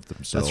ashamed of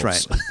themselves.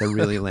 That's right. They're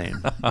really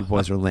lame. You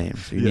boys are lame,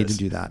 so you need to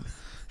do that.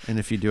 And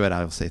if you do it,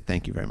 I will say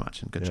thank you very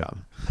much and good job.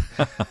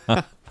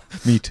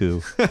 Me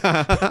too.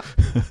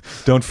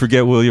 Don't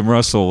forget William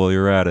Russell while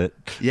you're at it.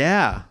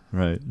 Yeah.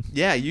 Right.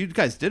 Yeah, you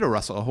guys did a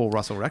whole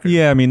Russell record.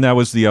 Yeah, I mean, that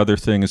was the other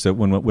thing, is that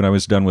when I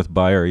was done with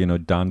Beyer,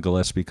 Don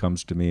Gillespie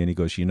comes to me and he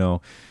goes,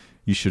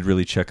 you should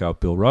really check out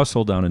Bill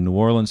Russell down in New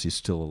Orleans. He's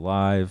still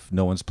alive.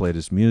 No one's played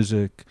his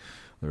music.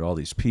 There are all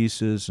these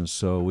pieces. And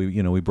so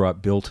we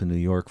brought Bill to New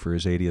York for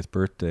his 80th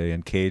birthday,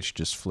 and Cage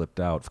just flipped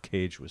out.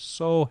 Cage was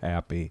so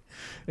happy.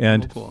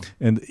 And cool.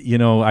 And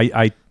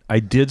I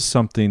did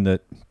something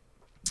that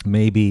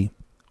maybe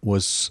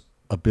was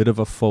a bit of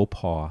a faux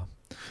pas,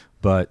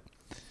 but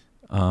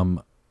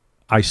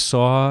I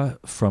saw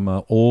from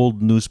an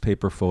old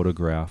newspaper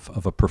photograph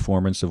of a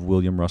performance of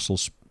William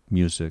Russell's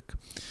music,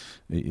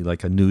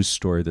 like a news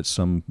story that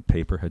some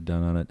paper had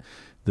done on it,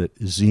 that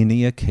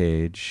Xenia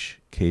Cage,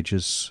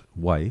 Cage's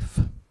wife,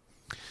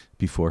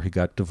 before he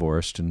got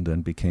divorced and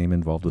then became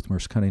involved with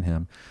Merce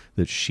Cunningham,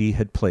 that she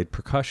had played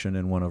percussion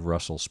in one of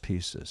Russell's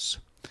pieces.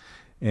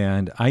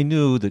 And I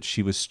knew that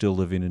she was still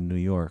living in New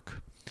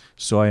York.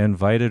 So I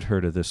invited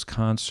her to this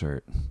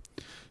concert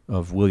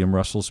of William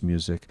Russell's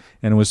music,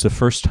 and it was the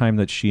first time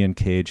that she and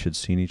Cage had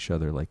seen each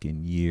other like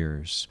in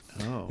years.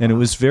 Oh, and wow. It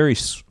was very,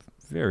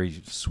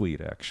 very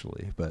sweet,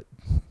 actually. But,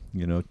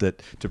 you know,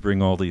 that to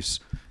bring all these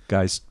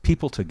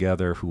people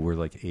together who were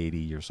like 80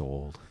 years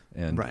old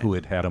and right. who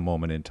had had a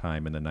moment in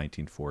time in the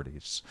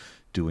 1940s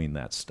doing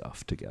that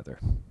stuff together.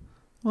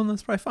 Well,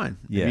 that's probably fine.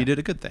 Yeah. Maybe you did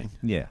a good thing.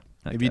 Yeah.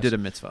 Maybe you did a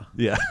mitzvah.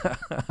 Yeah,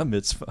 a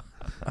mitzvah.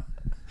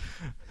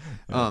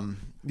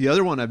 The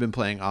other one I've been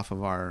playing off of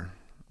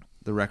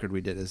the record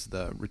we did is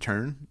the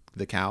Return,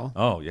 the cow.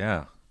 Oh,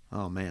 yeah.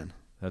 Oh, man.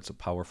 That's a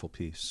powerful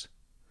piece.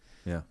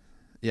 Yeah.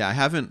 Yeah, I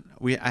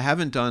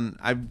haven't done,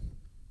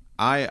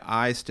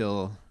 I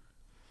still,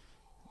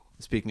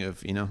 speaking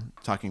of, you know,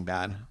 talking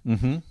bad,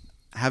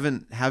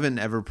 haven't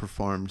ever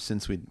performed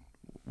since we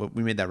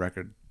made that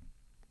record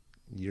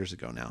years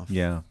ago now.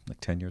 Yeah,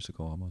 like 10 years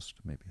ago almost,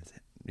 maybe.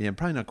 Yeah,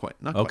 probably not quite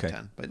Okay.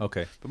 10, but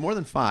Okay. but more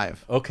than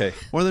 5. Okay.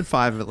 More than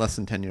 5, but less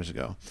than 10 years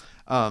ago.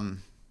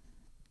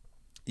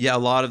 Yeah, a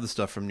lot of the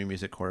stuff from New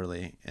Music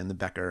Quarterly and the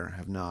Becker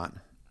have not.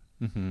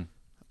 Mm-hmm.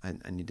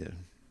 I need to,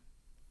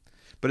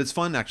 but it's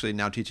fun actually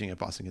now teaching at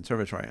Boston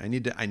Conservatory. I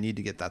need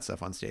to get that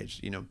stuff on stage.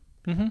 You know,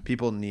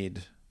 people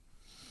need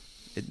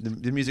it,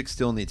 the music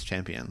still needs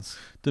champions.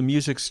 The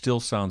music still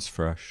sounds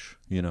fresh.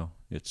 You know,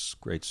 it's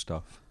great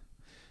stuff.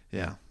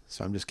 Yeah.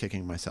 So I'm just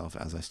kicking myself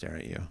as I stare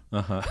at you.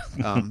 Uh-huh.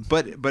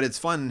 But it's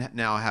fun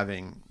now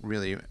having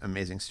really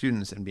amazing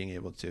students and being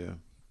able to,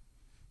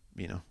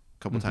 you know, a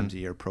couple times a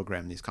year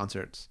program these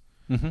concerts.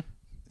 It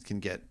can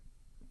get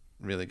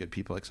really good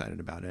people excited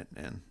about it,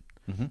 and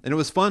it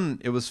was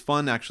fun. It was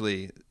fun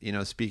actually. You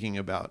know, speaking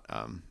about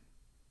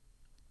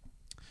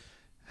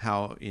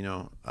how, you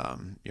know,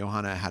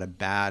 Johanna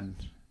had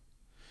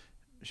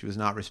she was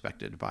not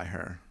respected by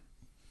her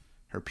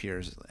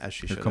peers as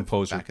she should have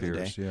back in the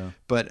day. Yeah.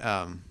 But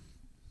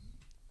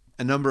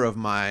a number of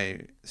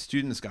my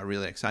students got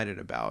really excited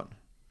about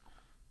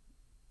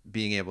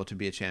being able to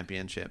be a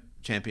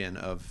champion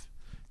of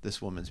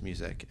this woman's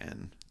music,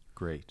 and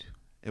Great.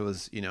 it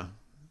was, you know,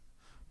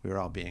 we were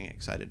all being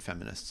excited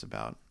feminists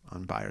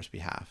on Bayer's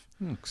behalf.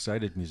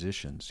 Excited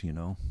musicians, you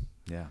know.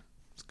 Yeah,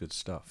 it's good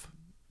stuff.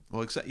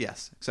 Well,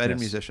 excited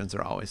musicians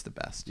are always the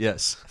best.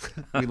 Yes.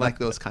 We like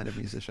those kind of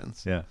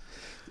musicians. Yeah.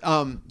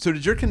 So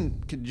did your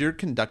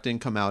conducting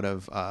come out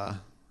of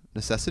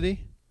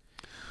necessity?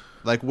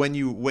 Like when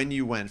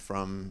you went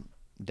from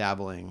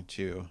dabbling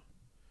to...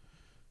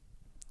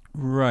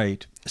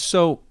 Right.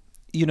 So,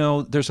 you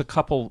know, there's a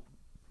couple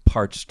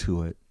parts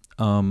to it.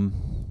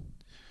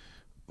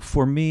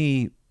 For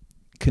me,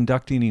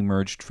 conducting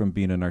emerged from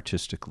being an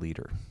artistic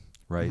leader,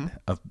 right?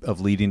 Of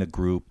leading a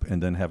group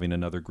and then having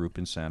another group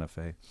in Santa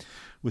Fe.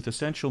 With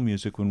Essential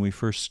Music, when we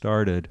first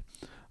started,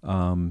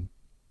 a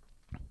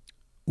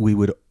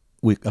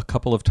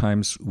couple of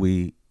times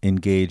we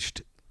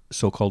engaged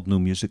so-called new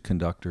music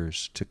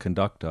conductors to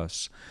conduct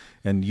us,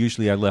 and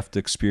usually I left the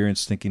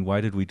experience thinking,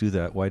 why did we do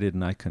that? Why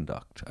didn't I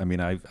conduct? I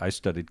mean, I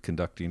studied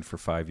conducting for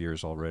 5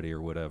 years already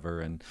or whatever,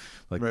 and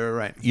like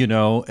right. You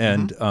know,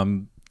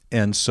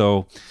 and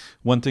so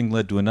one thing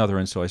led to another,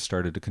 and so I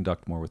started to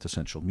conduct more with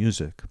Essential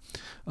Music,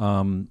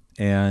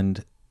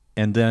 and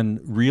then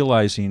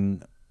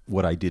realizing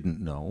what I didn't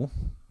know.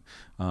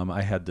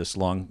 I had this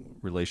long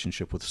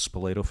relationship with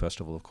Spoleto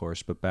Festival, of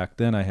course, but back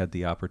then I had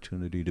the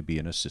opportunity to be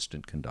an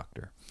assistant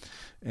conductor,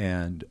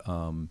 and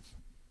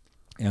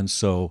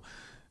so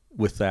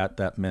with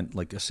that meant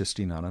like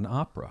assisting on an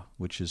opera,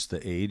 which is the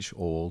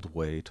age-old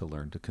way to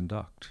learn to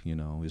conduct. You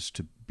know, is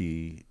to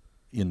be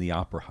in the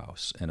opera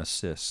house and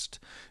assist,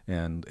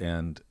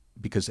 and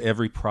because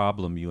every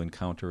problem you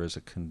encounter as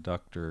a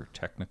conductor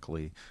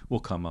technically will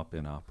come up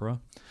in opera,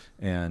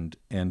 and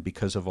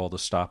because of all the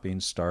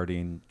stopping,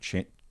 starting,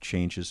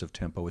 changes of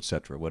tempo,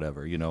 etc.,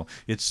 whatever, you know,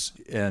 it's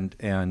and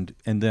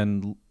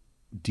then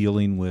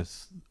dealing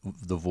with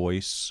the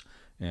voice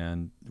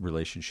and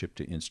relationship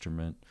to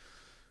instrument,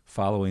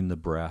 following the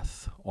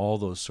breath, all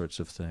those sorts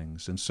of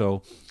things. And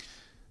so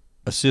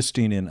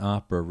assisting in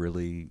opera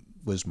really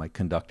was my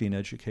conducting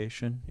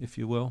education, if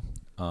you will.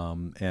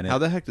 And how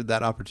the heck did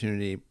that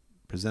opportunity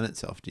present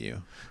itself to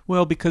you?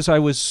 Well, because I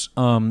was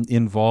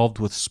involved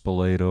with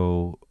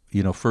Spoleto,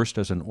 you know, first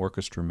as an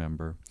orchestra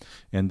member,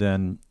 and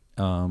then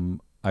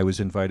I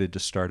was invited to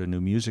start a new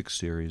music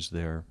series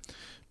there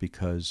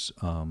because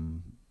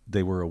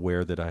they were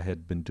aware that I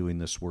had been doing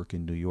this work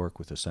in New York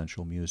with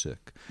Essential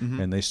Music,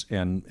 and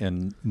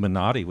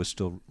Menotti was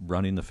still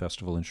running the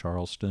festival in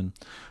Charleston,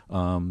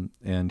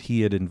 and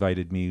he had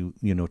invited me,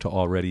 you know, to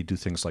already do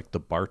things like the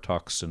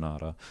Bartók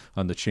Sonata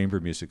on the chamber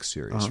music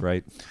series,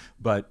 right?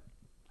 But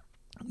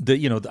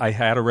I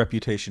had a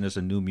reputation as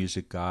a new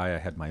music guy. I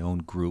had my own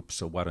group,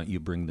 so why don't you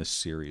bring this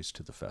series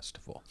to the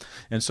festival?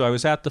 And so I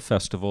was at the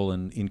festival,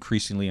 and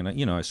increasingly,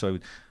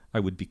 I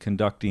would be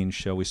conducting,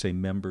 shall we say,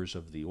 members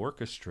of the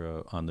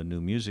orchestra on the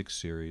new music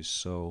series.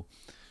 So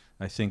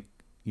I think,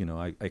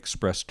 I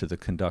expressed to the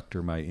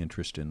conductor my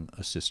interest in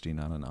assisting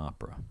on an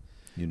opera.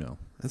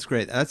 That's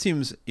great. That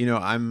seems,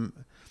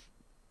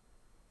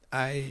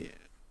 I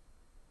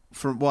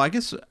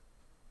guess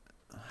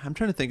I'm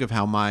trying to think of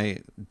how my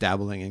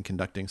dabbling in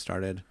conducting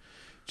started.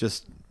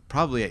 Just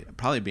probably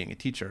being a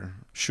teacher.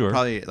 Sure.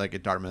 Probably like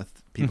at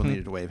Dartmouth, people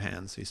needed to wave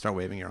hands, so you start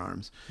waving your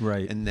arms.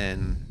 Right. And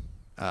then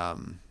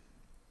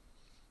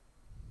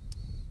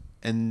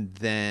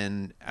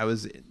when I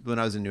was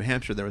in New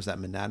Hampshire, there was that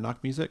Monadnock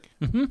music.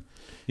 Mm-hmm.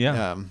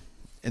 Yeah.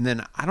 And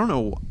then I don't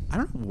know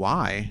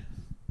why,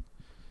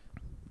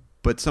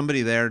 but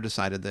somebody there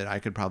decided that I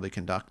could probably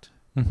conduct.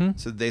 Mm-hmm.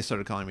 So they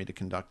started calling me to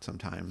conduct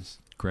sometimes.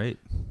 Great.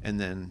 And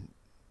then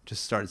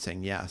just started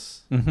saying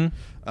yes. Mm-hmm.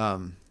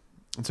 And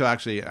so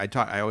actually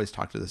I always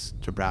talk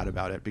to Brad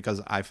about it,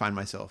 because I find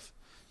myself,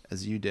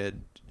 as you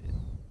did,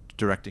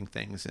 directing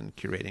things and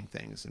curating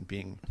things and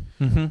being,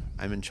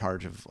 I'm in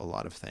charge of a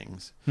lot of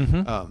things.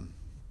 Mm-hmm.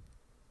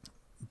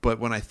 But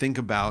when I think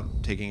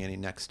about taking any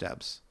next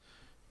steps,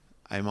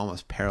 I'm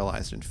almost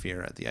paralyzed in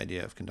fear at the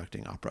idea of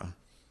conducting opera.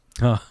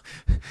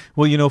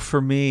 Well,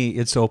 for me,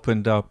 it's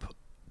opened up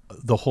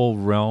a whole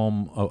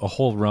realm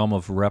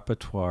of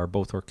repertoire,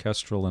 both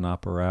orchestral and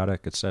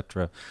operatic,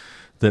 etc.,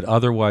 that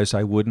otherwise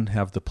I wouldn't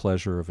have the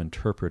pleasure of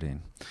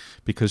interpreting.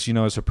 Because,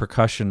 as a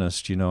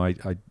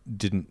percussionist, I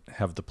didn't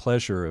have the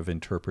pleasure of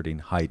interpreting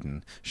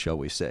Haydn, shall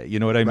we say. You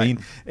know what I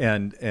mean?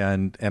 And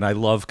I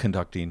love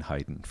conducting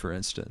Haydn, for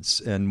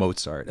instance, and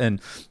Mozart.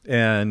 And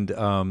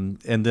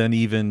then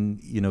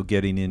even,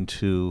 getting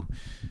into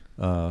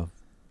I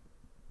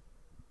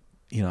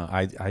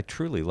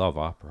truly love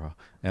opera,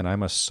 and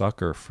I'm a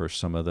sucker for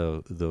some of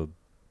the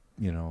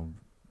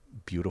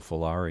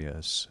beautiful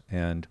arias.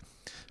 And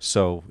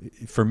so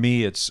for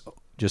me, it's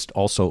just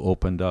also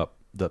opened up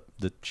the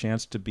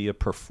chance to be a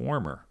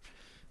performer,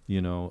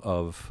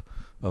 of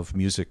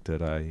music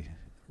that I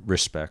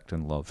respect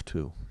and love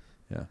too.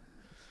 Yeah.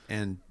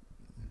 And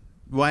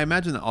well, I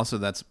imagine that also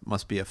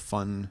must be a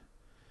fun,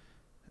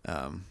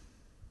 not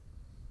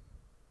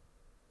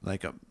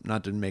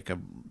to make a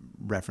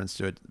reference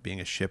to it being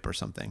a ship or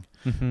something,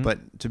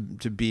 but to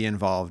be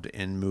involved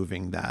in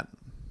moving that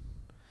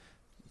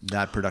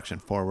production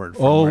forward.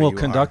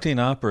 Conducting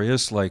opera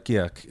is like,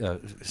 shall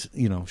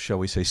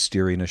we say,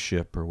 steering a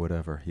ship or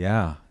whatever.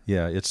 Yeah,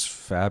 it's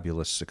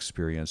fabulous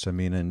experience. I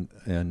mean,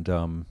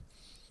 and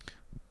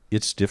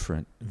it's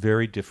different,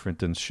 very different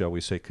than, shall we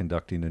say,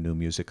 conducting a new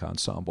music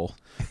ensemble.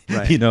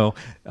 Right.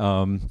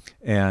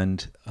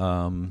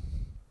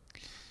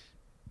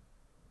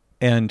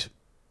 And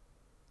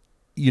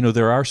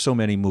there are so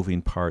many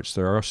moving parts.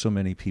 There are so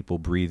many people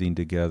breathing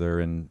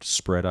together and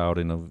spread out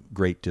in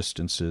great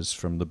distances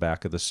from the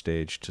back of the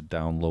stage to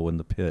down low in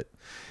the pit.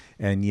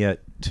 And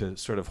yet to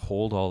sort of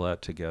hold all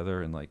that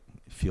together and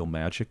feel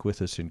magic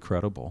with it's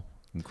incredible.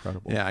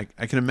 Yeah,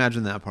 I can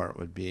imagine that part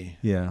would be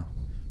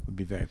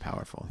very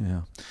powerful.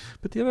 Yeah.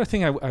 But the other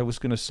thing I was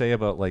going to say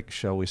about,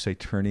 shall we say,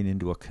 turning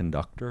into a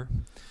conductor,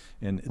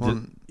 and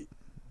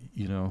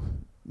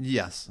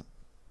Yes.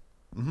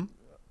 Mm-hmm.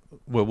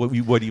 Well, what do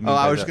you mean?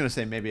 I was just going to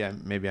say maybe I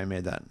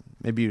made that.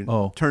 Maybe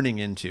turning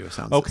into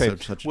sounds okay.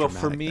 Such a well,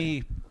 for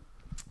me, thing.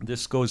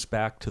 This goes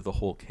back to the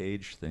whole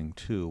Cage thing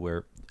too,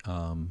 where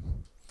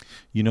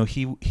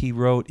he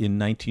wrote in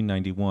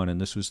 1991,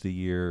 and this was the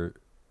year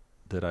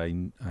that I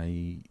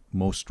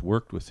most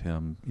worked with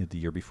him, the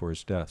year before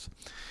his death.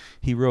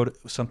 He wrote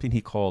something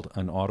he called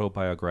an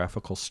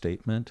autobiographical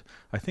statement.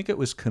 I think it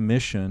was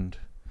commissioned.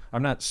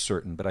 I'm not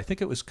certain, but I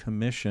think it was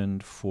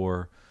commissioned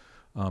for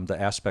the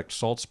Aspect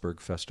Salzburg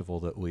Festival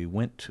that we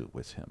went to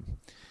with him.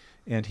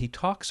 And he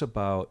talks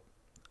about,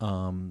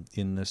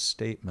 in this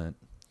statement,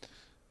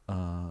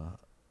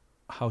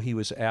 how he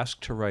was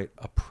asked to write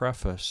a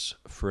preface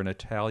for an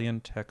Italian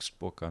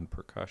textbook on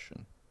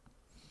percussion.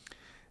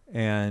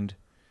 And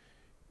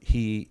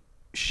he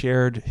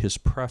shared his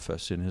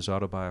preface in his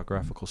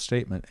autobiographical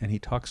statement, and he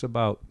talks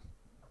about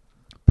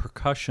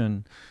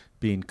percussion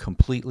being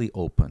completely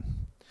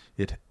open.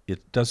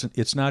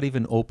 It's not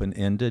even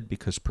open-ended,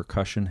 because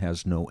percussion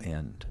has no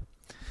end.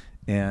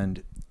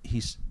 And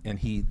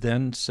he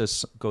then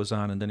goes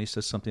on, and then he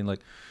says something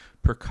like,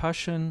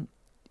 percussion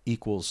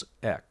equals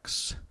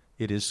X.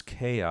 It is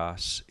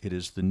chaos. It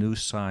is the new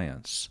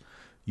science.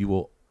 You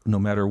will, no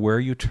matter where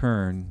you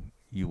turn,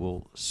 you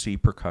will see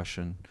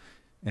percussion.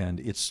 And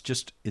it's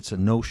a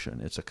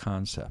notion, it's a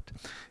concept.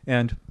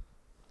 And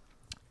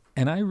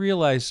I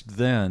realized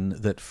then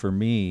that for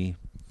me,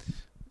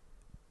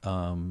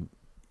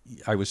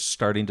 I was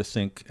starting to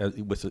think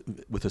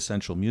with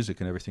essential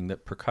music and everything,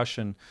 that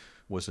percussion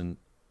was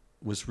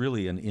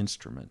really an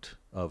instrument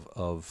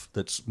of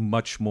that's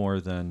much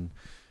more than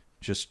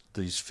just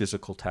these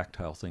physical,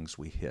 tactile things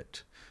we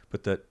hit.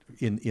 But that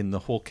in the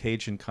whole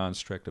Cajun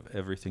construct of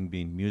everything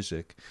being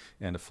music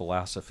and a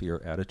philosophy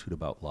or attitude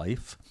about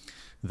life,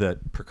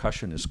 that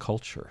percussion is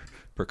culture,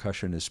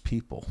 percussion is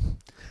people,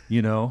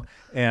 and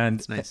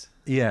that's nice.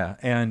 Yeah,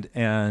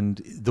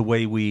 and the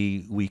way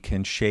we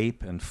can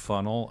shape and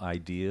funnel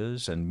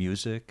ideas and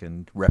music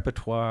and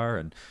repertoire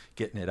and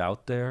getting it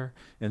out there.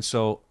 And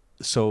so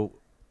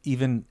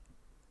even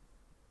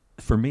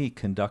for me,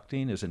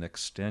 conducting is an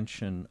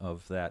extension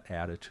of that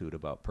attitude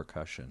about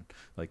percussion,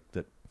 like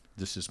that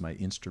this is my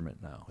instrument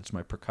now. It's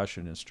my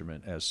percussion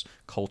instrument as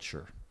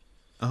culture.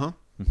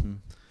 Mm-hmm.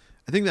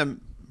 I think that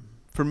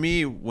for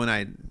me,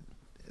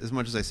 as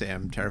much as I say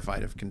I'm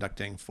terrified of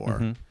conducting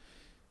for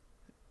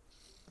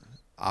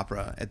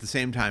opera, at the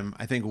same time,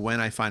 I think when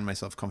I find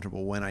myself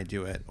comfortable when I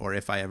do it, or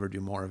if I ever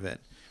do more of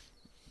it,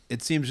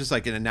 it seems just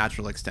like in a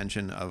natural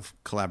extension of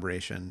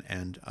collaboration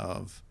and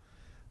of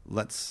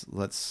let's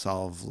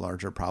solve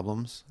larger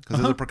problems. Because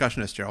as a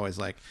percussionist, you're always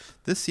like,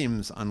 this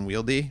seems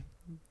unwieldy.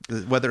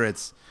 Whether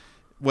it's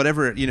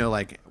whatever,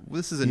 like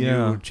this is a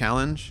new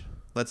challenge.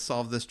 Let's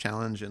solve this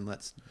challenge and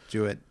let's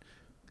do it.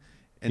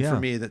 And for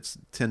me, that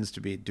tends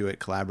to be do it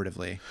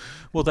collaboratively.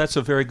 Well, that's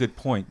a very good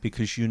point,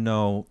 because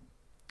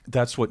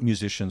that's what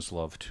musicians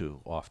love too.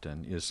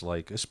 Often is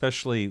like,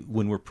 especially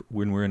when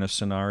we're in a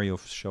scenario,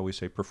 shall we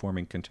say,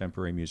 performing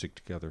contemporary music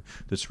together,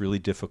 that's really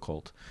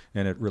difficult,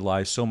 and it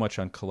relies so much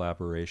on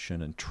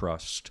collaboration and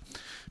trust.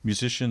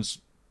 Musicians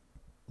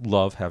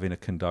love having a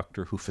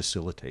conductor who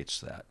facilitates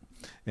that,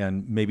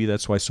 and maybe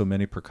that's why so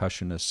many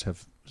percussionists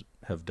have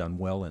done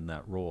well in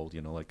that role,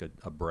 like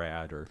a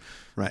Brad or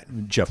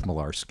Jeff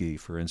Malarski,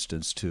 for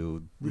instance,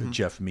 to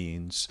Jeff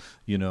Means,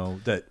 former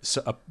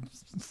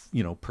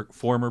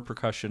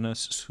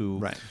percussionists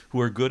who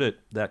are good at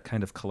that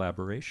kind of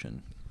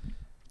collaboration.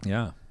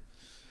 Yeah.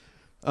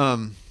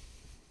 Because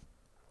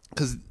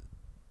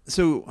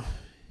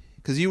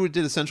you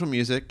did Essential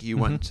Music, you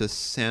went to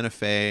Santa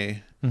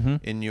Fe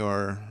in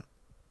your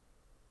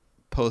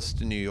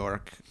post New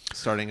York,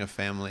 starting a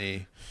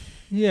family.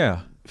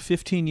 Yeah.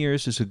 15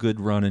 years is a good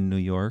run in New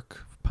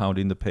York,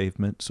 pounding the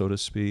pavement, so to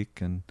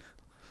speak, and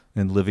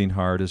living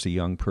hard as a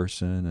young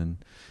person.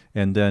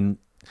 And then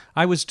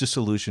I was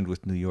disillusioned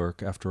with New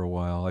York after a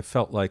while. I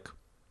felt like,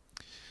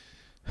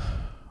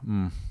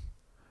 how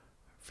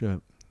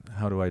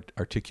do I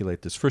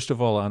articulate this? First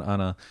of all,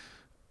 on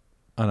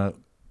a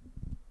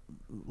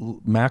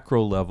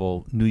macro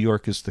level, New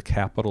York is the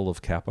capital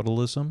of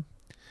capitalism,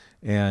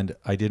 and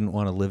I didn't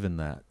want to live in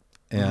that.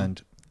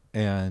 And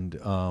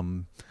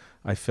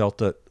I felt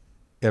that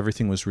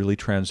everything was really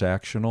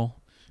transactional,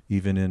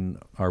 even in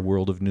our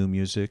world of new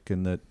music,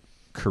 and that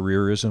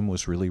careerism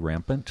was really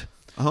rampant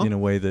in a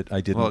way that I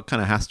didn't. Well, it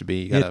kind of has to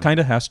be. It kind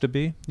of has to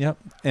be. Yep.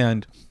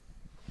 And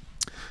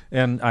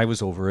I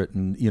was over it,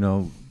 and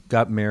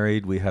got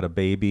married. We had a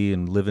baby,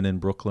 and living in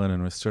Brooklyn,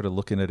 and we're sort of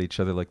looking at each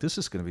other like, this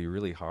is going to be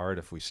really hard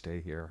if we stay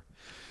here.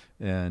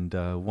 And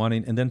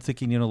and then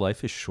thinking,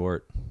 life is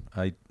short.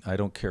 I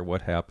don't care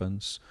what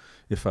happens.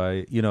 If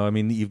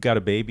you've got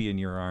a baby in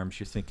your arms,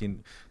 you're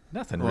thinking,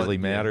 nothing really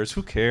matters.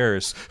 Who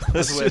cares?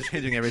 That's the way of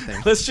changing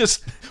everything. Let's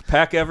just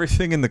pack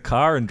everything in the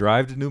car and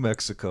drive to New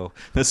Mexico.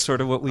 That's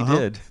sort of what we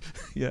did.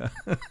 Yeah.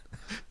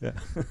 Yeah.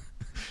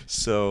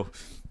 So,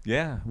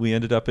 we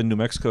ended up in New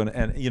Mexico.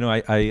 And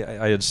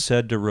I had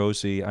said to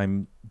Rosie,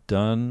 I'm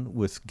done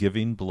with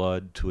giving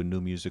blood to a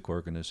new music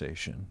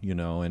organization,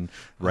 and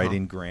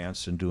writing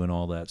grants and doing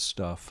all that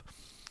stuff.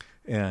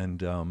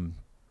 And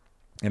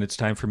it's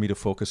time for me to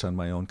focus on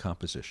my own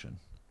composition.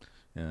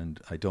 And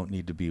I don't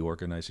need to be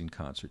organizing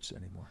concerts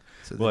anymore.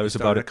 So I was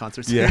about a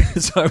concert. So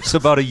I was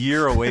about a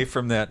year away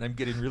from that, and I'm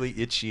getting really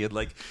itchy and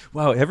like,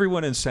 wow,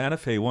 everyone in Santa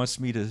Fe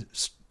wants me to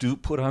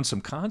put on some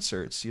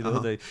concerts.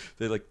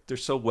 They're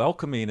so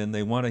welcoming, and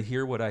they want to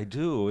hear what I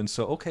do. And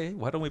so, okay,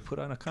 why don't we put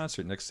on a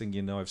concert? Next thing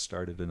you know, I've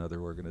started another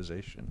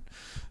organization.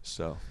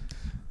 So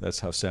that's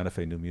how Santa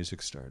Fe New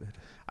Music started.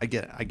 I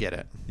get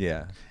it.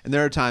 Yeah. And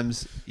there are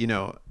times,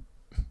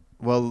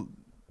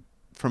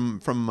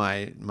 from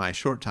my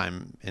short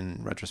time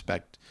in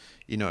retrospect,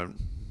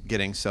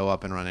 getting so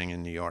up and running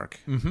in New York,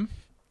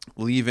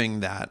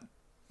 leaving that,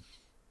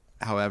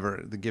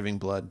 however, the giving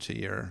blood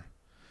to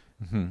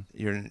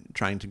you're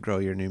trying to grow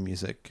your new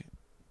music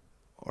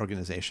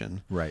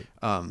organization. Right.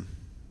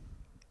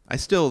 I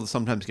still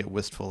sometimes get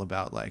wistful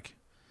about like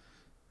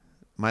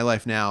my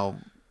life now,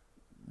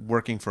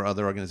 working for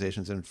other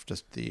organizations and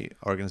just the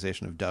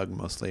organization of Doug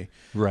mostly.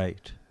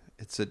 Right.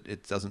 It's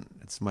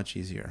much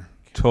easier.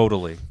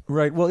 Totally.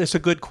 Right. Well, it's a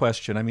good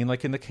question. I mean,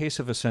 like in the case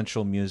of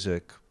Essential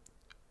Music,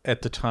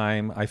 at the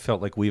time, I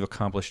felt like we've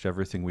accomplished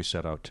everything we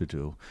set out to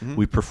do.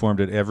 We performed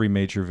at every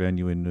major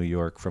venue in New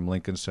York, from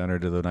Lincoln Center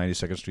to the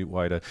 92nd Street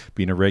Y, to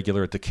being a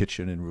regular at the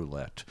Kitchen and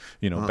Roulette.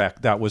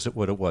 Back that was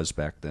what it was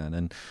back then.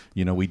 And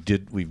we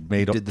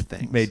made the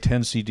things. Made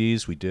 10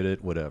 CDs. We did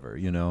it. Whatever.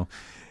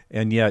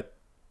 And yet,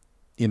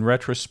 in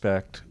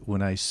retrospect,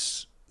 when I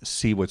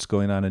see what's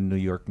going on in New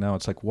York now,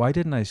 it's like, why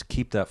didn't I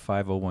keep that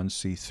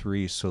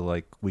 501c3 so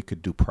like we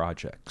could do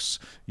projects,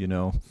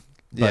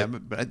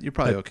 But you're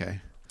probably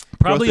okay.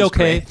 Probably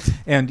okay.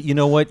 And you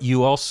know what?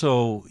 You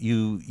also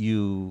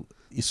you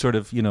sort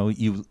of, you know,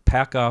 you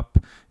pack up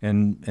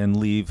and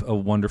leave a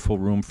wonderful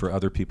room for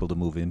other people to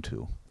move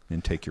into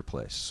and take your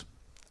place.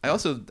 I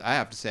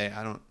have to say,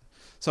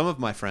 some of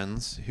my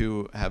friends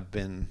who have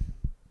been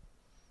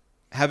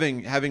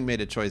having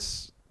made a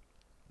choice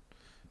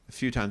a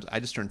few times. I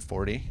just turned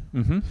 40.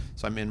 Mm-hmm.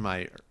 So I'm in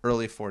my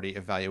early 40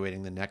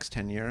 evaluating the next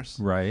 10 years.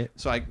 Right.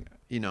 So I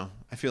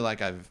feel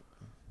like I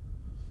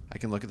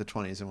can look at the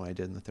 20s and what I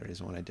did in the 30s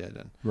and what I did.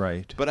 And,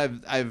 right. But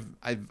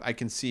I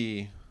can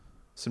see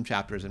some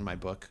chapters in my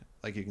book,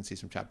 like you can see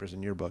some chapters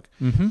in your book.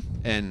 Mm-hmm.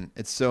 And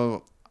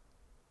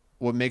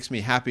what makes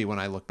me happy when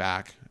I look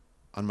back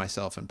on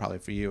myself, and probably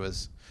for you,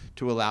 is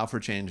to allow for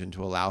change and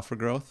to allow for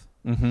growth.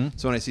 Mm-hmm.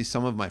 So when I see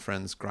some of my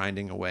friends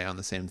grinding away on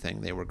the same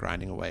thing they were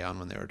grinding away on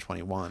when they were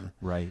 21,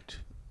 right,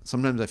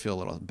 sometimes I feel a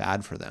little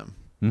bad for them,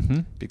 mm-hmm.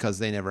 because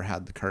they never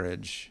had the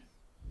courage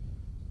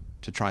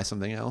to try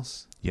something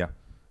else. Yeah.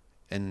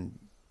 And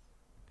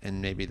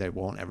maybe they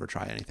won't ever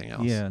try anything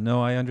else. Yeah,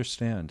 no, I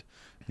understand.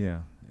 Yeah.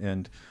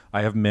 And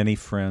I have many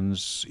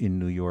friends in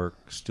New York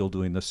still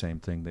doing the same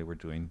thing they were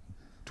doing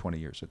 20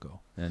 years ago.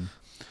 And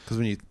because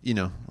when you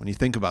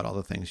think about all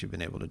the things you've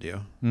been able to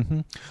do, mm-hmm.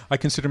 I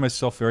consider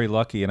myself very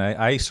lucky, and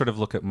I sort of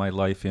look at my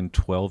life in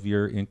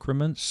 12-year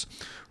increments,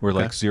 where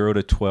like 0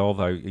 to 12,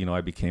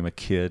 I became a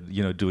kid,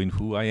 doing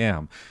who I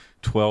am.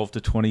 12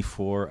 to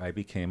 24, I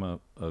became a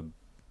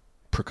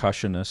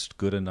percussionist,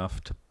 good enough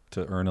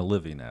to earn a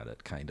living at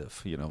it, kind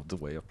of, the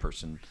way a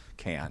person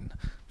can,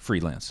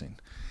 freelancing.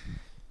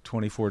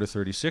 24 to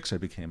 36, I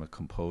became a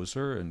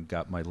composer and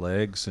got my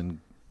legs, and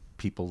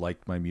people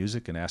liked my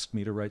music and asked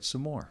me to write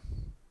some more.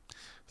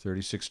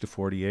 36 to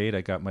 48,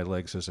 I got my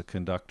legs as a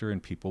conductor,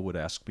 and people would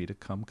ask me to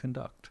come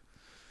conduct.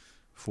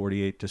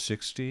 48 to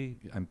 60,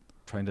 I'm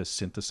trying to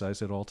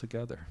synthesize it all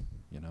together,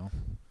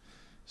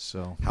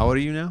 So how old are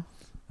you now?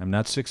 I'm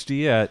not 60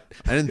 yet.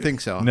 I didn't think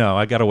so. No,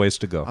 I got a ways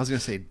to go. I was going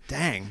to say,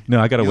 dang. No,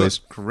 I got a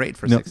ways. Look great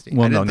for 60.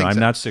 Well, no, I'm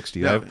not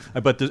 60. No.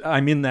 But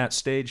I'm in that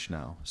stage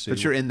now. See,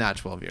 but you're in that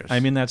 12 years.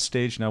 I'm in that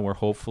stage now where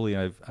hopefully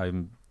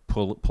I'm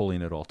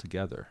pulling it all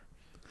together.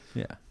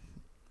 Yeah.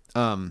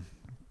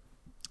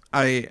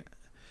 I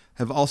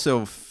have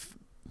also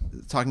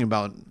talking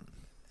about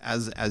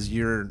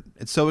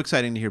it's so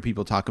exciting to hear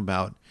people talk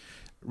about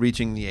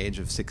reaching the age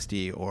of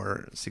 60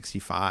 or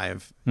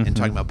 65 mm-hmm. and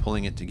talking about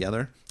pulling it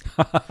together.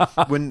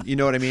 When, you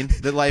know what I mean?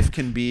 That life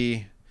can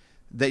be,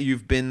 that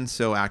you've been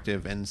so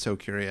active and so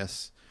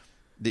curious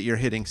that you're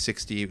hitting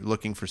 60,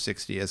 looking for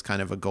 60 as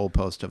kind of a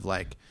goalpost of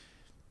like,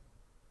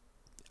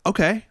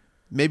 okay,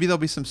 maybe there'll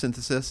be some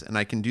synthesis and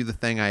I can do the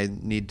thing I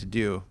need to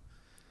do.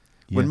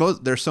 Yeah. When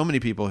there's so many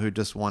people who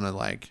just want to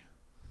like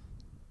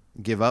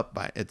give up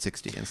at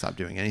 60 and stop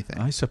doing anything.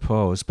 I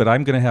suppose, but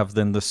I'm going to have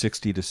then the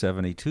 60 to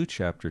 72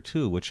 chapter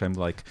too, which I'm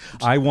like,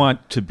 I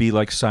want to be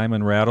like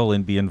Simon Rattle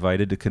and be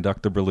invited to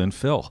conduct the Berlin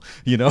Phil,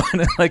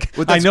 and like,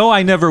 I know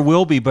I never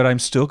will be, but I'm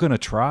still going to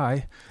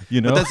try,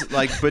 But that's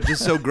like, but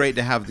just so great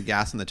to have the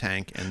gas in the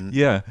tank and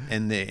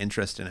and the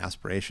interest and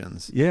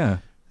aspirations. Yeah.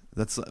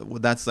 That's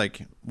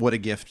like, what a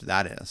gift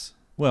that is.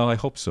 Well, I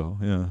hope so.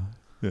 Yeah.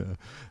 Yeah.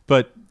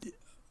 But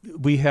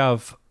we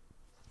have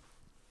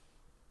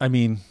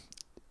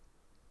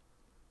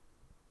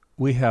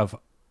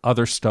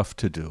other stuff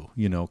to do,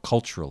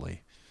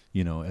 culturally,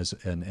 as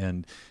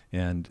and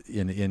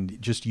in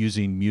just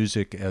using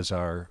music as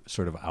our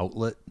sort of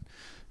outlet,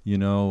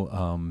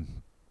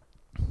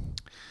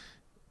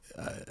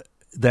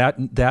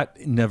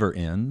 that never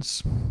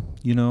ends,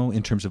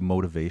 in terms of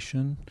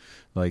motivation,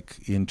 like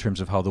in terms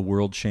of how the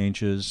world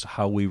changes,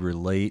 how we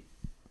relate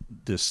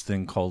this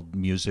thing called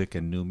music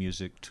and new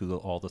music to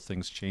all the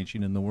things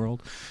changing in the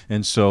world.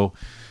 And so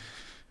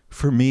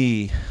for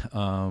me,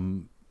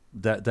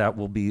 that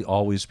will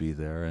always be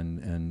there,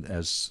 and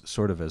as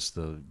sort of as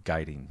the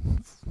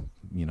guiding,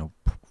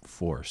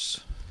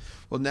 force.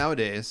 Well,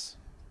 nowadays,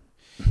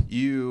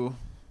 you're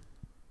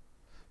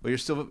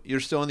still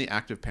in the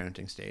active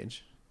parenting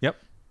stage. Yep.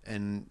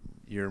 And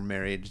you're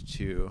married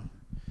to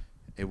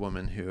a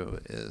woman who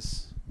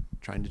is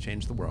trying to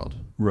change the world.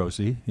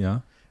 Rosie, yeah.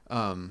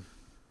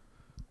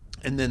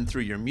 And then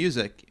through your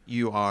music,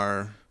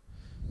 your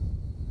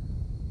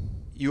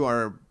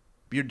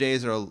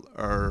days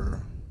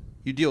are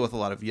you deal with a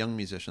lot of young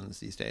musicians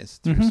these days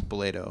through mm-hmm.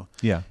 Spoleto.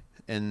 Yeah.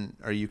 And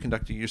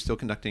you're still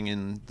conducting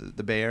in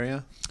the Bay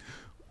Area?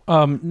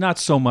 Not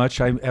so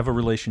much. I have a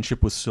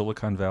relationship with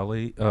Silicon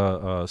Valley,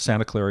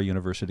 Santa Clara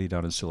University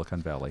down in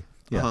Silicon Valley.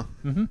 Yeah. Uh-huh.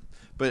 Mm-hmm.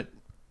 But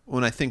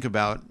when I think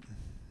about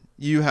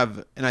you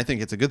have, and I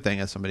think it's a good thing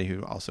as somebody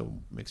who also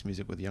makes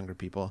music with younger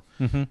people.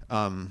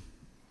 Mm-hmm.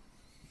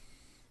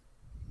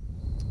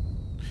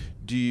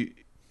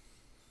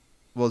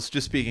 It's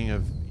just speaking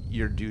of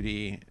your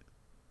duty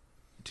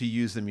to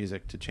use the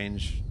music to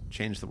change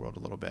the world a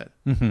little bit.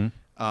 Mm-hmm.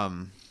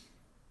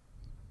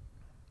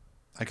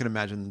 I could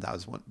imagine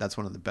that's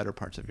one of the better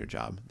parts of your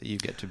job, that you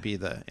get to be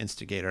the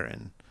instigator.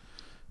 And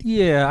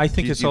yeah, I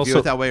think do it's you also view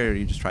it that way, or do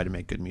you just try to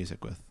make good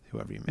music with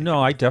whoever you make?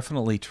 No, I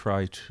definitely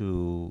try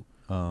to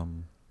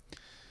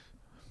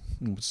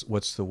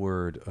what's the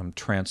word?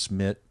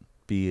 Transmit,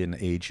 be an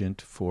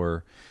agent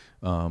for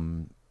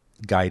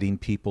guiding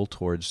people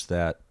towards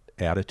that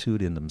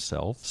attitude in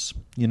themselves,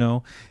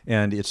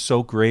 and it's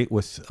so great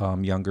with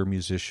younger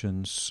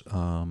musicians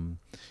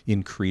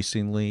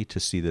increasingly to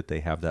see that they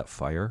have that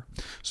fire.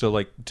 So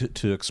like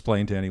to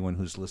explain to anyone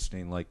who's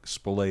listening, like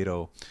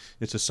Spoleto,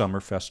 it's a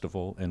summer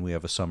festival, and we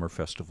have a summer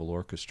festival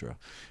orchestra,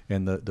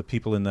 and the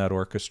people in that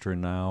orchestra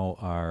now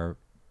are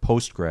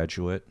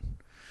postgraduate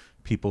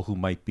people who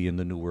might be in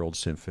the New World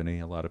Symphony.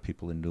 A lot of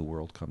people in New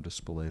World come to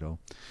Spoleto.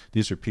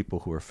 These are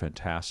people who are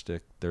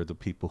fantastic. They're the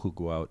people who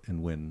go out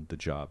and win the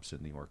jobs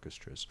in the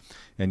orchestras.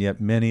 And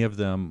yet many of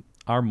them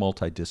are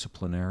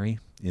multidisciplinary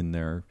in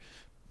their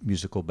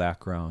musical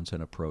backgrounds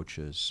and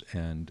approaches,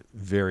 and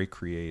very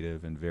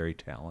creative and very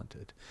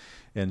talented.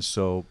 And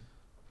so,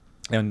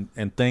 and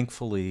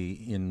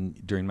thankfully,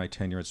 during my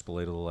tenure at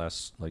Spoleto, the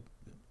last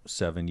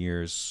 7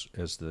 years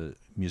as the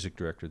music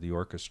director of the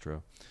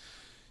orchestra,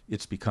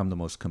 it's become the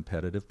most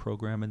competitive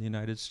program in the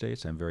United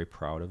States. I'm very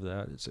proud of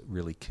that. It's a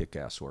really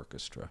kick-ass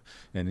orchestra.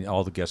 And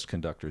all the guest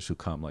conductors who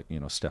come,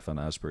 Stefan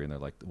Asbury, and they're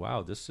like,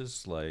 wow, this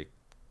is like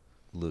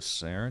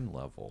Lucerne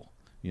level,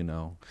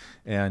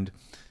 And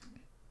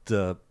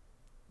to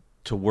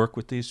work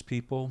with these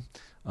people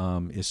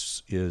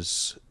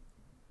is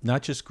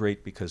not just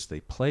great because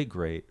they play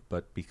great,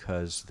 but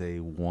because they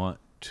want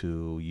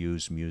to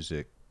use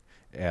music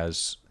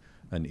as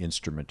an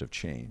instrument of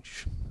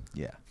change.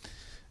 Yeah.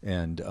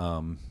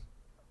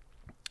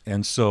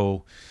 And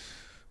so,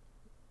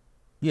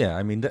 yeah,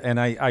 I mean, and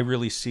I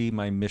really see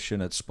my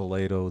mission at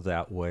Spoleto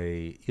that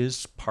way,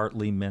 is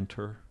partly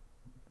mentor,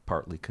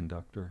 partly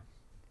conductor,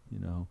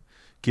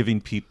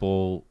 giving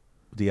people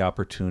the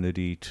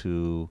opportunity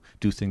to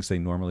do things they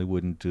normally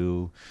wouldn't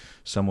do.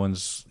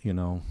 Someone's,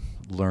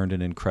 learned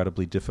an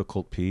incredibly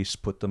difficult piece,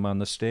 put them on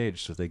the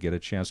stage so they get a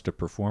chance to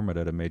perform it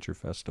at a major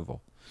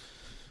festival,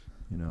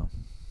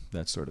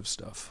 that sort of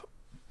stuff.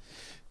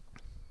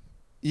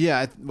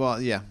 Yeah,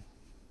 well, yeah.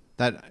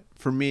 That,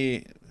 for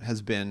me,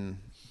 has been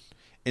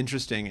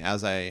interesting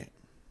as I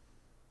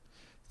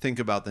think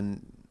about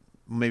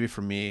maybe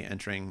for me,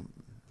 entering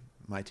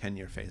my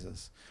 10-year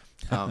phases.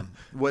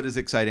 What is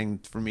exciting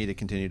for me to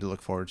continue to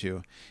look forward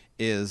to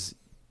is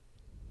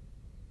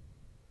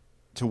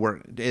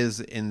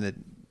in the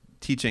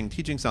teaching.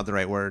 Teaching's not the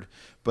right word,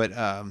 but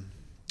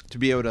to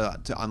be able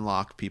to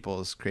unlock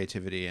people's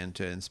creativity and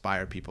to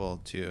inspire people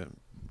to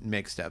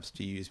make steps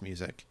to use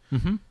music.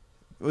 Mm-hmm.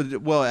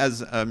 Well,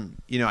 as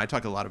I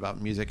talk a lot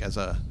about music as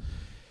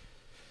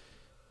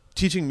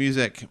teaching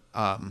music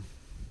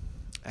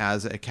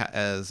as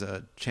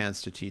a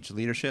chance to teach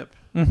leadership,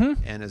 mm-hmm.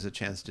 and as a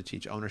chance to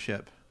teach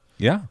ownership.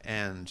 Yeah,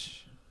 and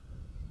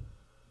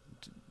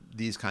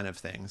these kind of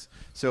things.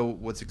 So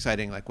what's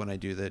exciting, like when I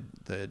do the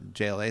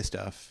JLA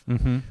stuff,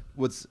 mm-hmm.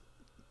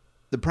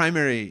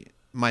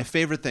 My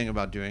favorite thing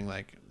about doing,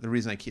 the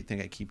reason I keep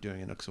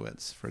doing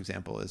Inuksuits, for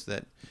example, is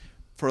that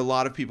for a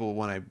lot of people,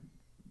 when I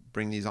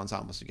bring these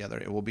ensembles together,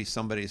 it will be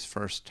somebody's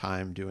first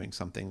time doing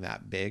something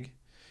that big,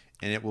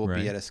 and it will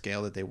be at a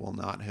scale that they will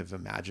not have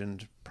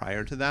imagined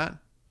prior to that.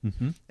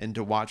 Mm-hmm. And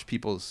to watch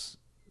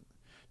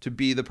to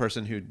be the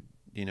person who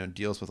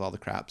deals with all the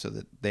crap, so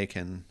that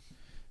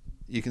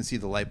you can see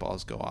the light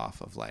bulbs go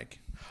off of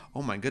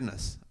oh my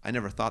goodness, I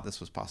never thought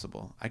this was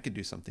possible. I could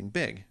do something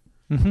big.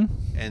 Mm-hmm.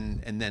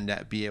 And then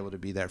to be able to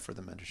be there for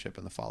the mentorship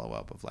and the follow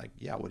up of what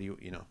do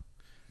you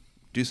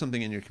do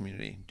something in your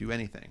community, do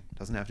anything. It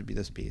doesn't have to be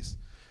this piece.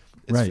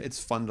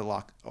 It's fun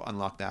to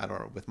unlock that,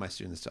 or with my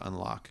students to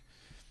unlock,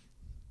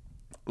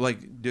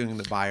 doing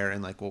the Beyer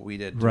and what we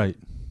did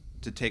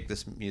to take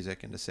this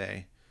music and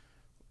to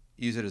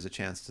use it as a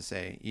chance to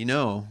say,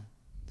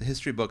 the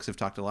history books have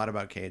talked a lot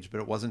about Cage, but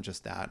it wasn't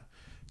just that.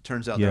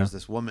 Turns out there's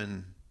this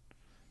woman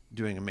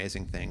doing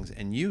amazing things,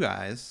 and you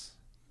guys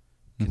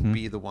can mm-hmm.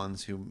 be the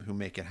ones who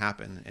make it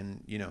happen,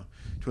 and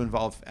to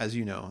involve, as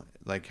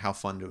how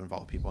fun to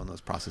involve people in those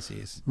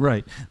processes.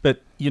 Right.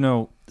 But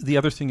the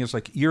other thing is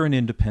you're an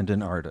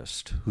independent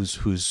artist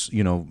who's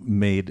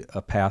made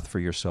a path for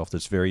yourself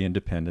that's very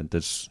independent,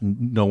 that's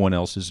no one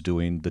else is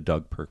doing the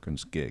Doug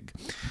Perkins gig.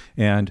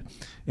 And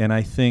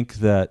I think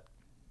that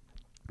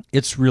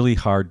it's really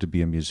hard to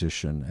be a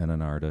musician and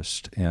an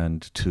artist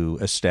and to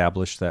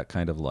establish that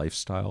kind of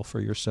lifestyle for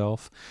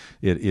yourself.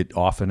 It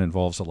often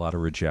involves a lot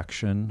of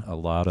rejection, a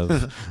lot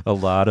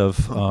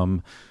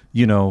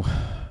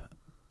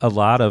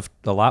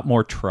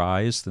more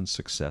tries than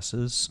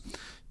successes,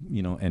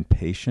 and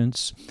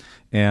patience.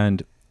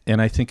 And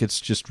I think it's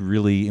just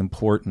really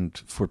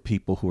important for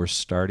people who are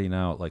starting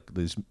out, like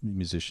these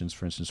musicians,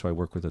 for instance, who I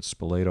work with at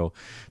Spoleto.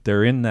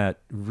 They're in that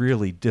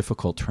really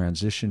difficult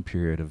transition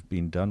period of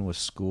being done with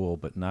school,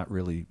 but not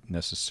really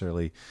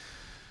necessarily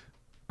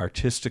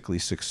artistically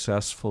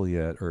successful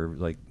yet, or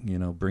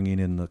bringing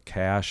in the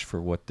cash for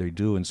what they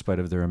do in spite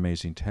of their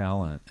amazing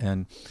talent.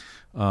 And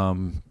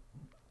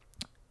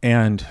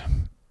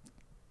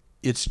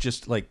it's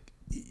just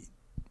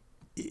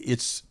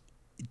it's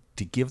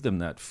to give them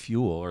that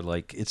fuel, or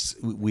like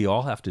we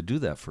all have to do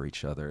that for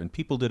each other. And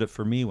people did it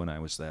for me when I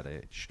was that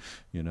age,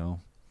 you know.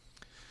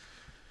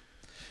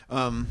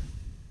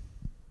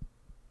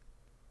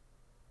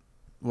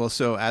 Well,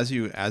 so as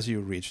you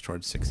reach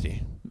towards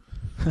 60,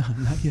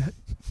 not yet.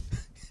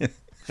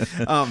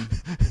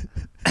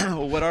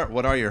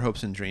 What are your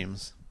hopes and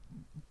dreams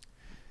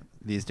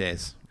these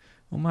days?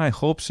 Well, my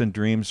hopes and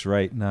dreams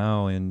right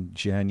now in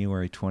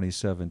January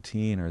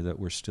 2017 are that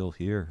we're still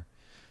here.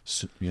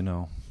 So, you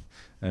know,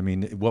 I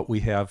mean, what we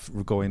have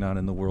going on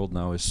in the world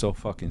now is so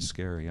fucking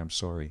scary. I'm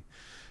sorry.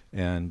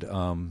 And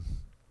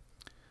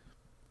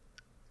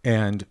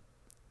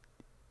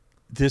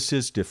this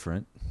is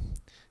different,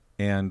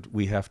 and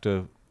we have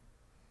to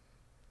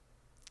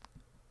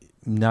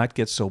not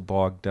get so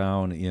bogged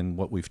down in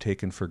what we've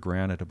taken for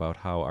granted about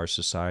how our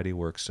society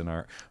works and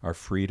our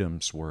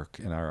freedoms work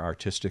and our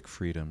artistic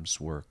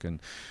freedoms work and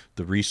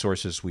the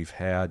resources we've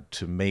had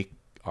to make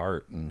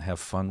art and have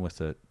fun with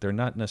it. They're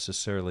not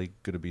necessarily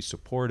going to be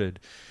supported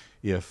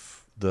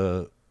if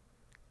the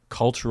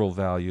cultural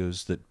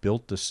values that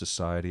built this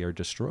society are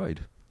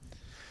destroyed.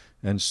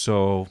 And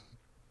so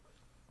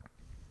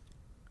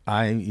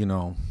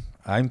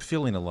I'm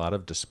feeling a lot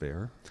of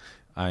despair.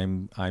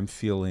 I'm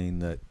feeling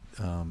that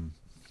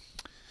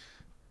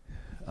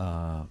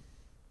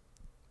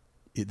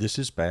this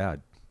is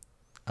bad.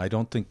 I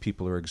don't think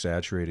people are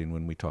exaggerating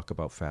when we talk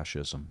about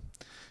fascism,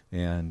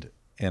 and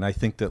I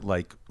think that,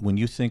 like, when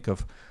you think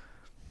of,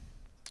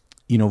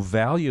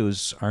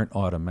 values aren't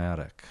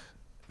automatic.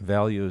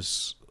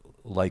 Values,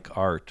 like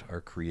art,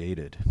 are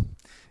created,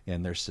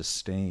 and they're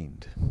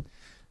sustained,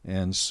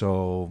 and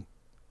so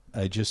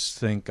I just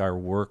think our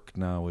work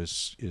now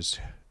is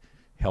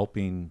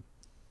helping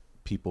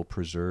people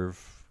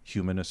preserve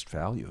humanist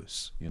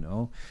values,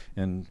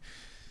 and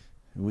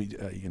we,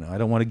 I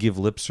don't want to give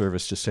lip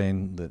service to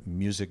saying that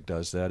music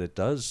does that. It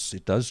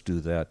does do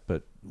that,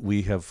 but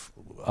we have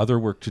other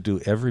work to do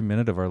every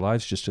minute of our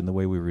lives, just in the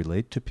way we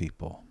relate to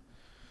people,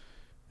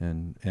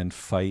 and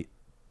fight,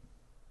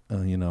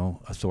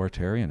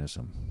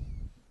 authoritarianism.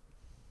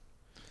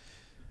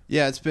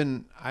 Yeah, it's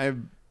been.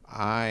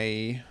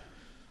 I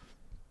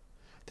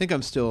think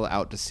I'm still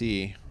out to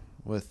sea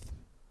with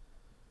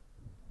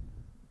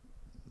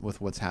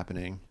what's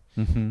happening.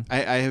 Mm-hmm.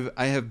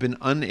 I have been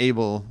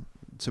unable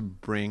to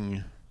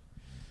bring,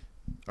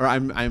 or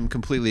I'm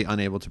completely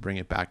unable to bring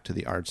it back to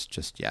the arts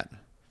just yet.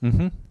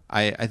 Mm-hmm.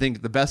 I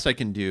think the best I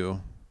can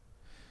do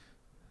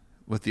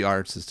with the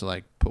arts is to,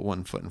 like, put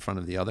one foot in front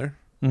of the other.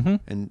 Mm-hmm.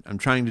 And I'm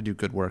trying to do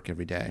good work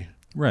every day.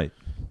 Right.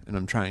 And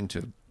I'm trying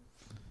to,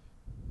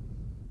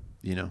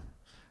 I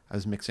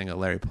was mixing a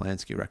Larry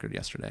Polanski record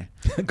yesterday.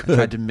 I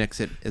tried to mix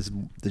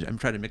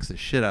the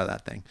shit out of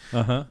that thing.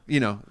 Uh-huh.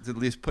 To at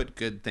least put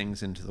good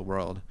things into the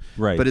world.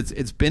 Right. But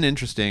it's been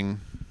interesting.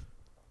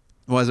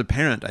 Well, as a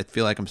parent, I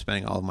feel like I'm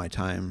spending all of my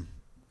time,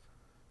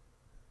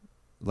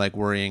 like,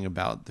 worrying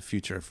about the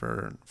future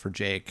for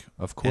Jake.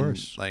 Of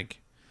course. And,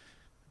 like,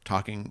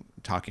 talking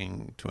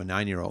to a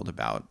 9-year-old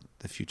about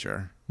the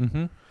future.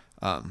 Mm-hmm.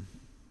 I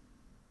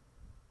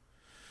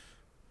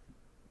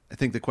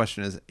think the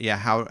question is,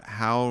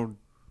 how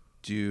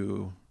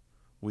do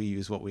we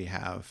use what we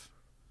have?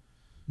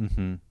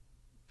 Mm-hmm.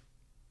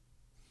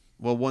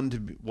 Well, one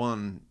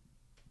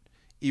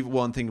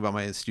thing about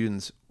my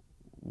students,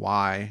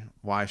 why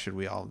should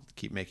we all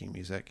keep making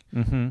music?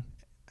 Mm-hmm.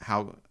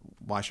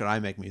 Why should I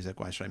make music?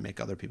 Why should I make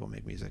other people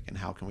make music? And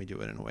how can we do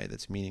it in a way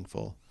that's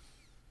meaningful?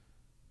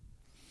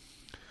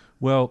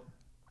 Well,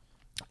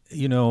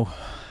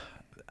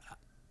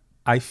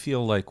 I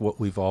feel like what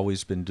we've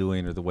always been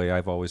doing, or the way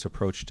I've always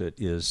approached it,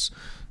 is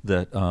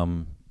that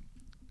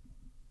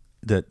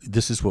that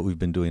this is what we've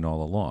been doing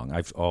all along.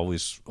 I've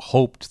always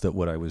hoped that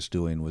what I was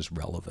doing was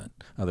relevant.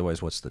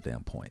 Otherwise, what's the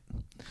damn point?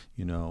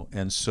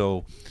 And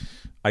so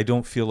I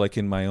don't feel like,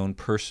 in my own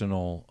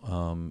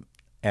personal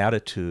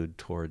attitude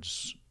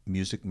towards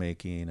music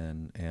making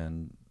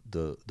and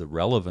the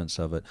relevance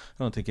of it,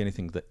 I don't think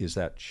anything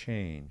that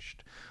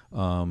changed.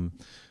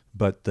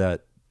 But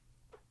that,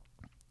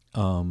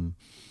 and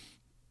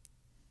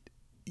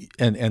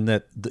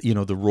that,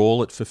 the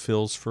role it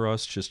fulfills for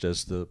us, just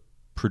as the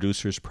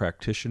producers,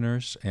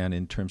 practitioners, and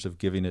in terms of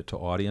giving it to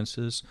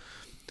audiences,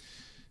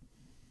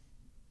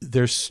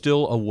 there's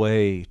still a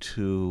way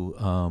to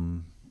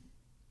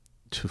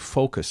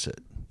focus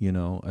it.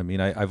 I mean,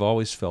 I've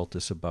always felt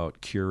this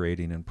about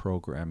curating and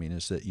programming,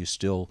 is that you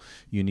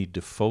need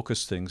to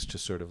focus things to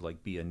sort of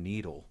like be a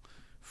needle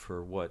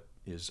for what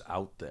is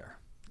out there.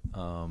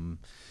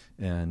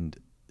 And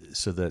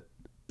so that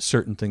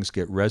certain things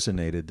get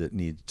resonated that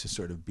need to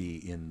sort of be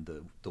in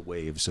the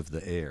waves of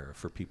the air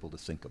for people to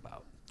think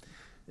about.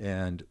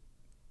 And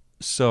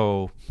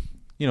so,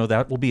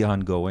 that will be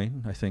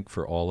ongoing, I think,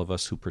 for all of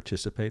us who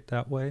participate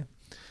that way.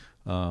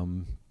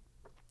 And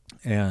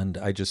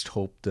I just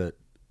hope that,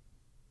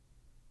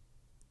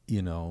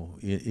 in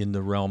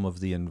the realm of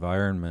the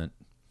environment,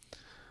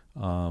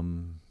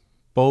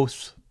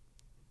 both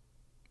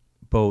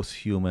both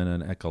human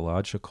and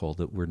ecological,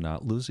 that we're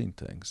not losing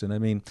things. And I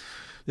mean,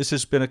 this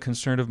has been a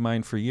concern of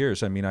mine for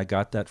years. I mean, I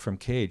got that from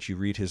Cage. You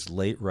read his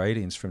late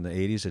writings from the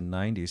 80s and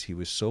 90s, he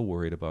was so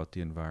worried about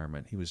the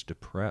environment. He was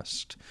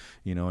depressed,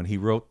 and he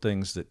wrote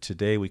things that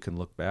today we can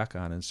look back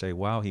on and say,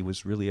 wow, he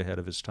was really ahead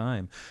of his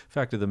time.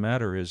 Fact of the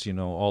matter is,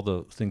 all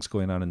the things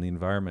going on in the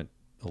environment,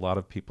 a lot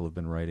of people have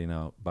been writing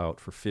about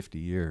for 50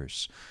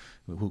 years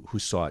who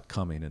saw it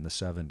coming in the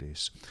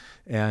 70s.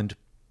 And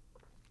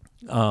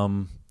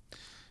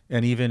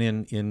even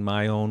in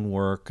my own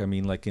work, I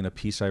mean, like in a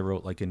piece I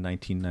wrote like in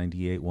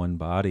 1998, One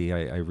Body,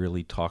 I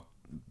really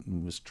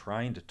was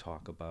trying to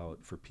talk about,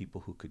 for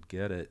people who could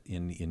get it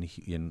in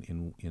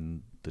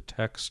the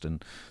text,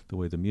 and the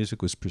way the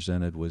music was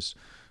presented was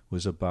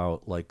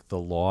about like the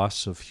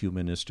loss of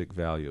humanistic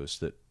values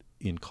that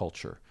in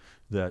culture,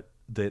 that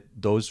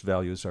those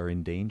values are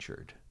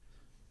endangered,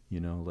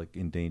 like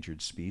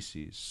endangered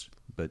species,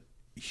 but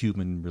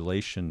human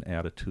relation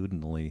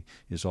attitudinally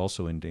is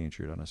also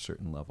endangered on a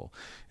certain level.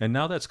 And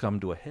now that's come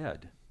to a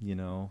head,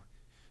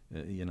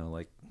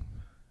 like,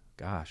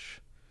 gosh,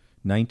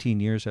 19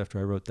 years after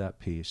I wrote that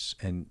piece,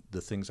 and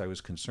the things I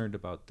was concerned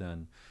about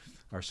then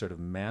are sort of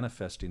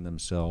manifesting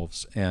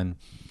themselves. And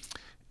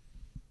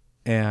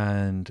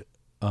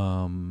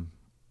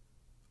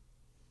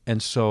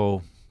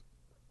so,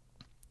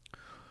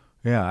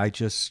 yeah, I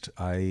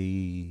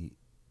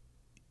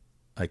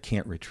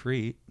can't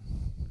retreat,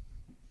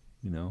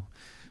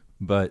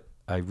 but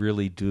I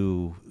really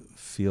do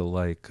feel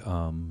like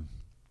I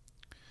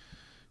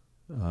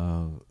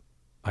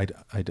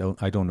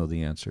don't know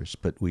the answers,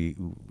 but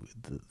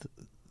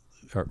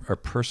our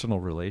personal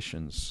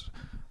relations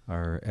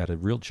are at a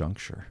real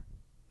juncture.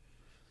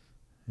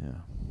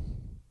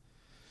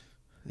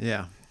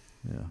 Yeah.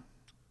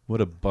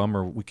 What a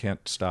bummer we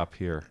can't stop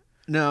here.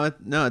 No,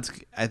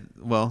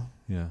 well.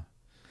 Yeah.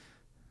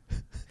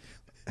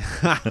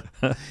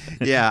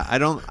 Yeah, I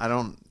don't.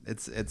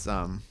 It's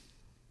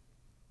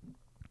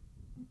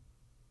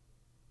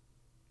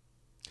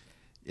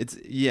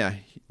yeah.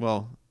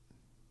 Well,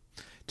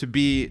 to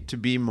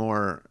be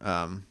more.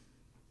 I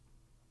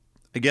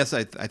guess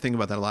I think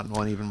about that a lot,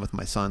 and even with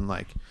my son,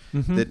 like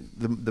that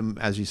the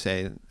as you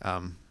say,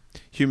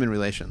 human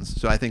relations.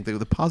 So I think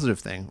the positive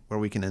thing where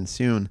we can end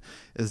soon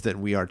is that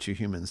we are two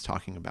humans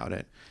talking about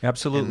it.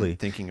 Absolutely. And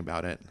thinking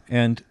about it.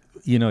 And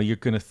you're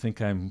going to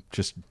think I'm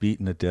just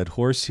beating a dead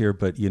horse here,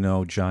 but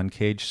John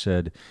Cage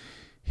said,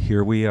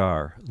 "Here we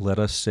are. Let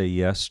us say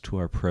yes to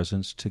our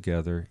presence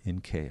together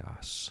in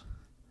chaos."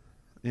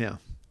 Yeah.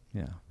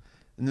 Yeah.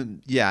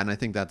 And I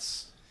think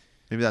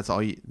maybe that's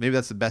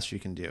the best you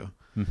can do.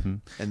 Mm-hmm.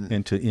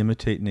 And to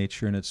imitate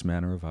nature in its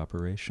manner of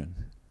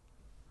operation.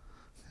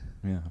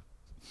 Yeah.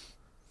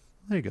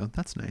 There you go.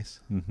 That's nice.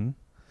 Mm-hmm.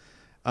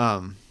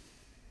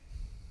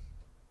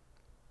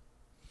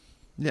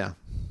 Yeah.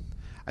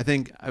 I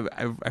think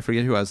I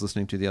forget who I was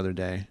listening to the other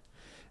day,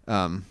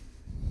 but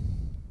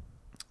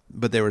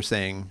they were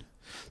saying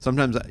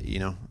sometimes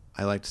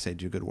I like to say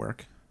do good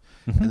work,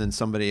 and then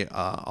somebody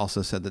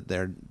also said that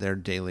their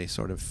daily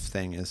sort of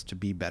thing is to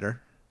be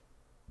better.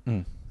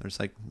 There's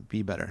like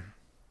be better.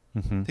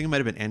 I think it might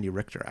have been Andy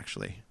Richter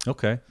actually.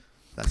 Okay,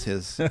 that's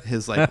his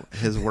like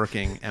his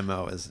working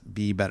MO is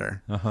be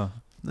better.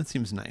 That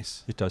seems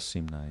nice. It does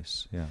seem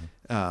nice. Yeah.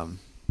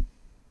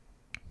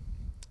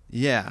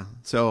 Yeah.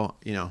 So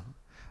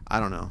I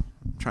don't know.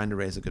 I'm trying to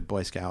raise a good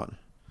Boy Scout.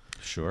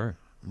 Sure.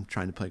 I'm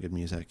trying to play good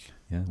music.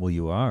 Yeah. Well,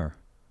 you are.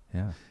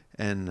 Yeah.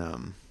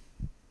 And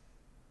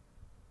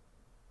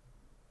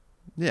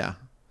yeah.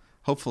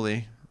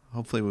 Hopefully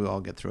we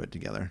all get through it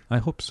together. I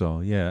hope so.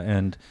 Yeah.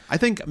 And I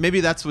think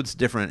maybe that's what's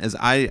different is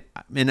I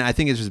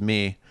think it's just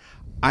me.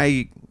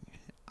 I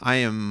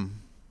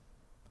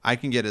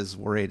can get as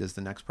worried as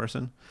the next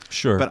person.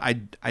 Sure. But I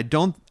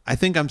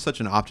think I'm such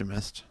an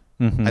optimist.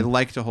 I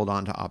like to hold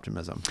on to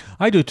optimism.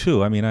 I do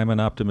too. I mean, I'm an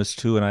optimist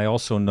too, and I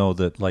also know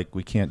that like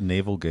we can't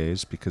navel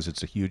gaze because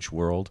it's a huge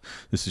world.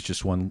 This is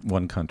just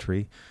one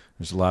country.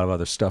 There's a lot of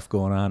other stuff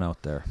going on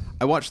out there.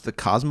 I watched the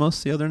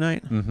Cosmos the other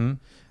night.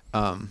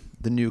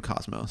 The new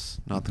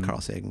Cosmos, not the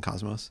Carl Sagan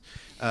Cosmos.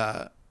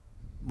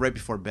 Right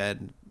before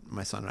bed,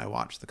 my son and I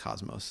watched the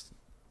Cosmos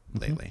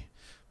lately.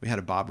 We had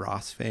a Bob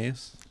Ross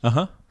phase.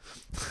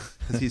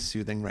 Because he's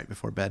soothing right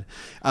before bed.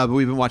 But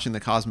we've been watching the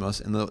Cosmos,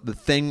 and the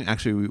thing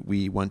actually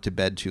we went to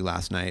bed to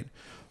last night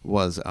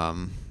was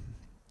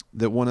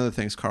that one of the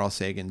things Carl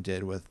Sagan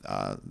did with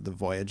the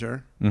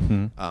Voyager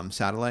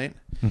satellite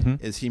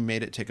is he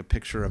made it take a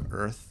picture of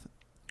Earth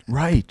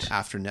right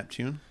after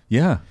Neptune.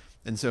 Yeah.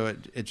 And so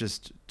it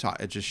just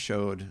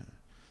showed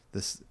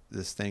this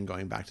thing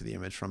going back to the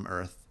image from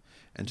Earth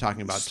and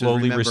talking about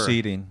slowly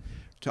receding.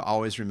 To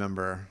always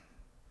remember,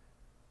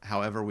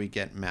 however we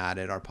get mad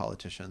at our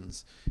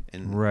politicians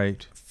and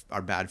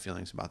our bad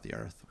feelings about the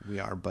Earth, we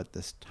are but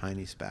this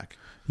tiny speck.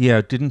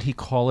 Yeah, didn't he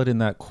call it in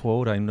that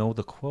quote? I know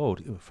the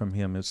quote from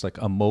him. It's like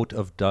a mote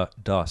of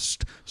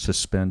dust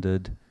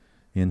suspended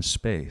in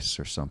space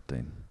or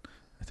something.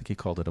 I think he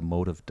called it a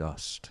mote of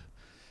dust.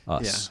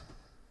 Us.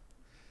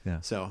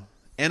 Yeah. So,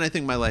 and I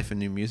think my life in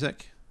new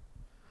music,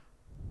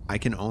 I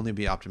can only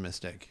be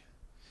optimistic,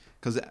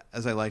 because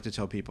as I like to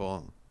tell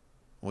people,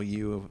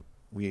 well,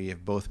 we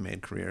have both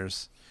made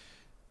careers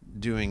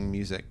doing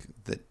music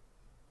that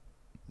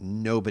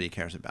nobody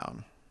cares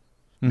about,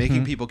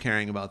 making people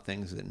caring about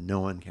things that no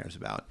one cares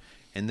about,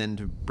 and then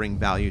to bring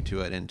value to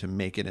it and to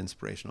make it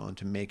inspirational and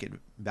to make it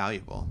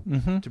valuable,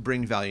 to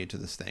bring value to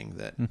this thing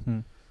that,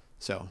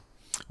 so.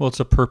 Well, it's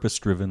a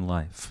purpose-driven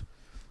life.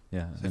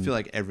 Yeah. So I feel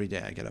like every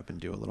day I get up and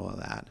do a little of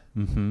that.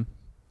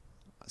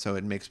 So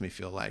it makes me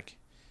feel like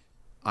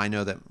I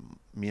know that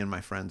me and my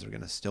friends are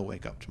going to still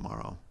wake up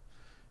tomorrow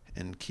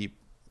and keep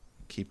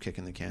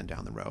kicking the can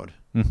down the road.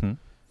 And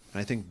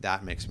I think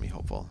that makes me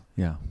hopeful.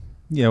 Yeah.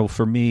 Yeah. Well,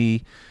 for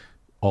me,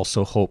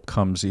 also hope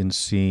comes in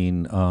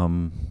seeing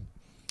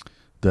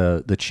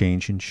the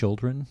change in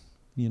children,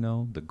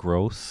 the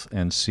growth,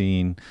 and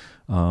seeing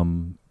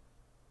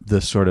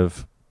the sort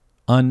of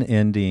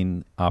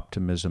unending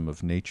optimism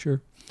of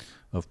nature,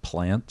 of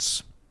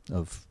plants,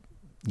 of,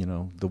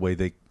 the way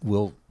they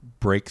will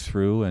break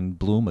through and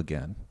bloom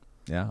again.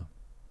 Yeah.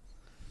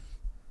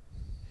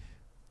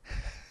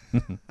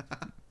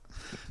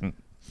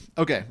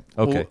 Okay.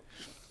 Well,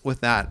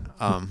 with that,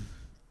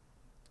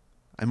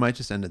 I might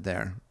just end it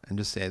there and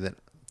just say that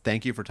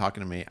thank you for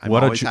talking to me. I'm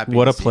always happy.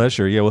 What a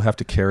pleasure. Yeah, we'll have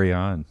to carry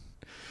on.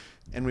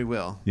 And we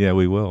will. Yeah,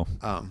 we will.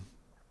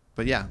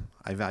 But yeah,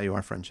 I value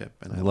our friendship.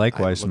 And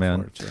likewise,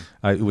 man.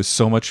 It was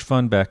so much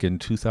fun back in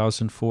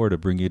 2004 to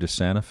bring you to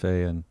Santa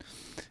Fe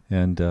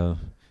and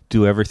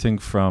do everything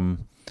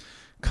from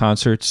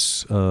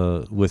concerts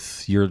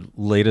with your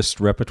latest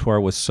repertoire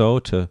with So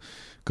to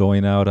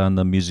going out on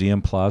the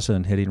museum plaza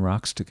and hitting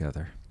rocks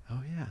together.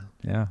 Oh, yeah.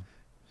 Yeah.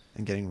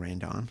 And getting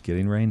rained on.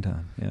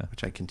 Yeah.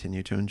 Which I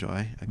continue to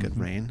enjoy. A good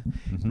rain.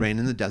 Rain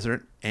in the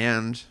desert.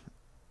 And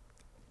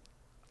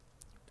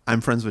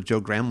I'm friends with Joe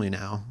Gramley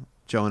now.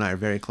 Joe and I are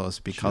very close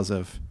because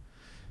of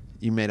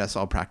you made us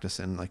all practice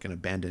in like an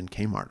abandoned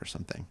Kmart or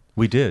something.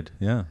 We did,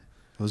 yeah.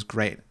 It was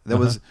great. That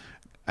was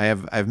I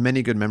have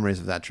many good memories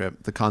of that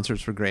trip. The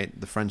concerts were great.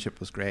 The friendship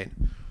was great.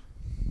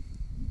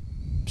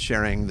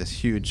 Sharing this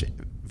huge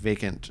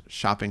vacant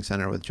shopping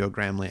center with Joe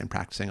Gramley and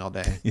practicing all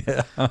day.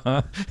 Yeah,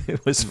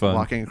 it was fun.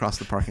 Walking across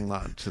the parking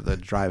lot to the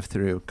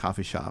drive-through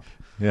coffee shop.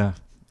 Yeah.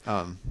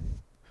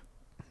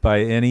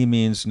 By any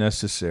means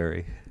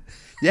necessary.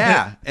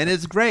 Yeah, and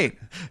it's great.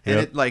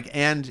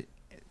 And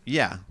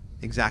yeah,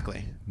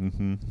 exactly.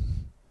 Mm-hmm.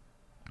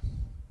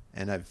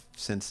 And I've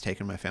since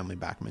taken my family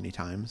back many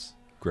times.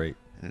 Great.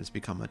 And it's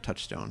become a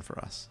touchstone for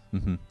us.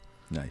 Mm-hmm.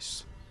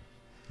 Nice.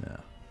 Yeah.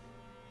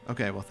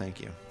 Okay, well, thank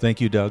you. Thank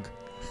you, Doug.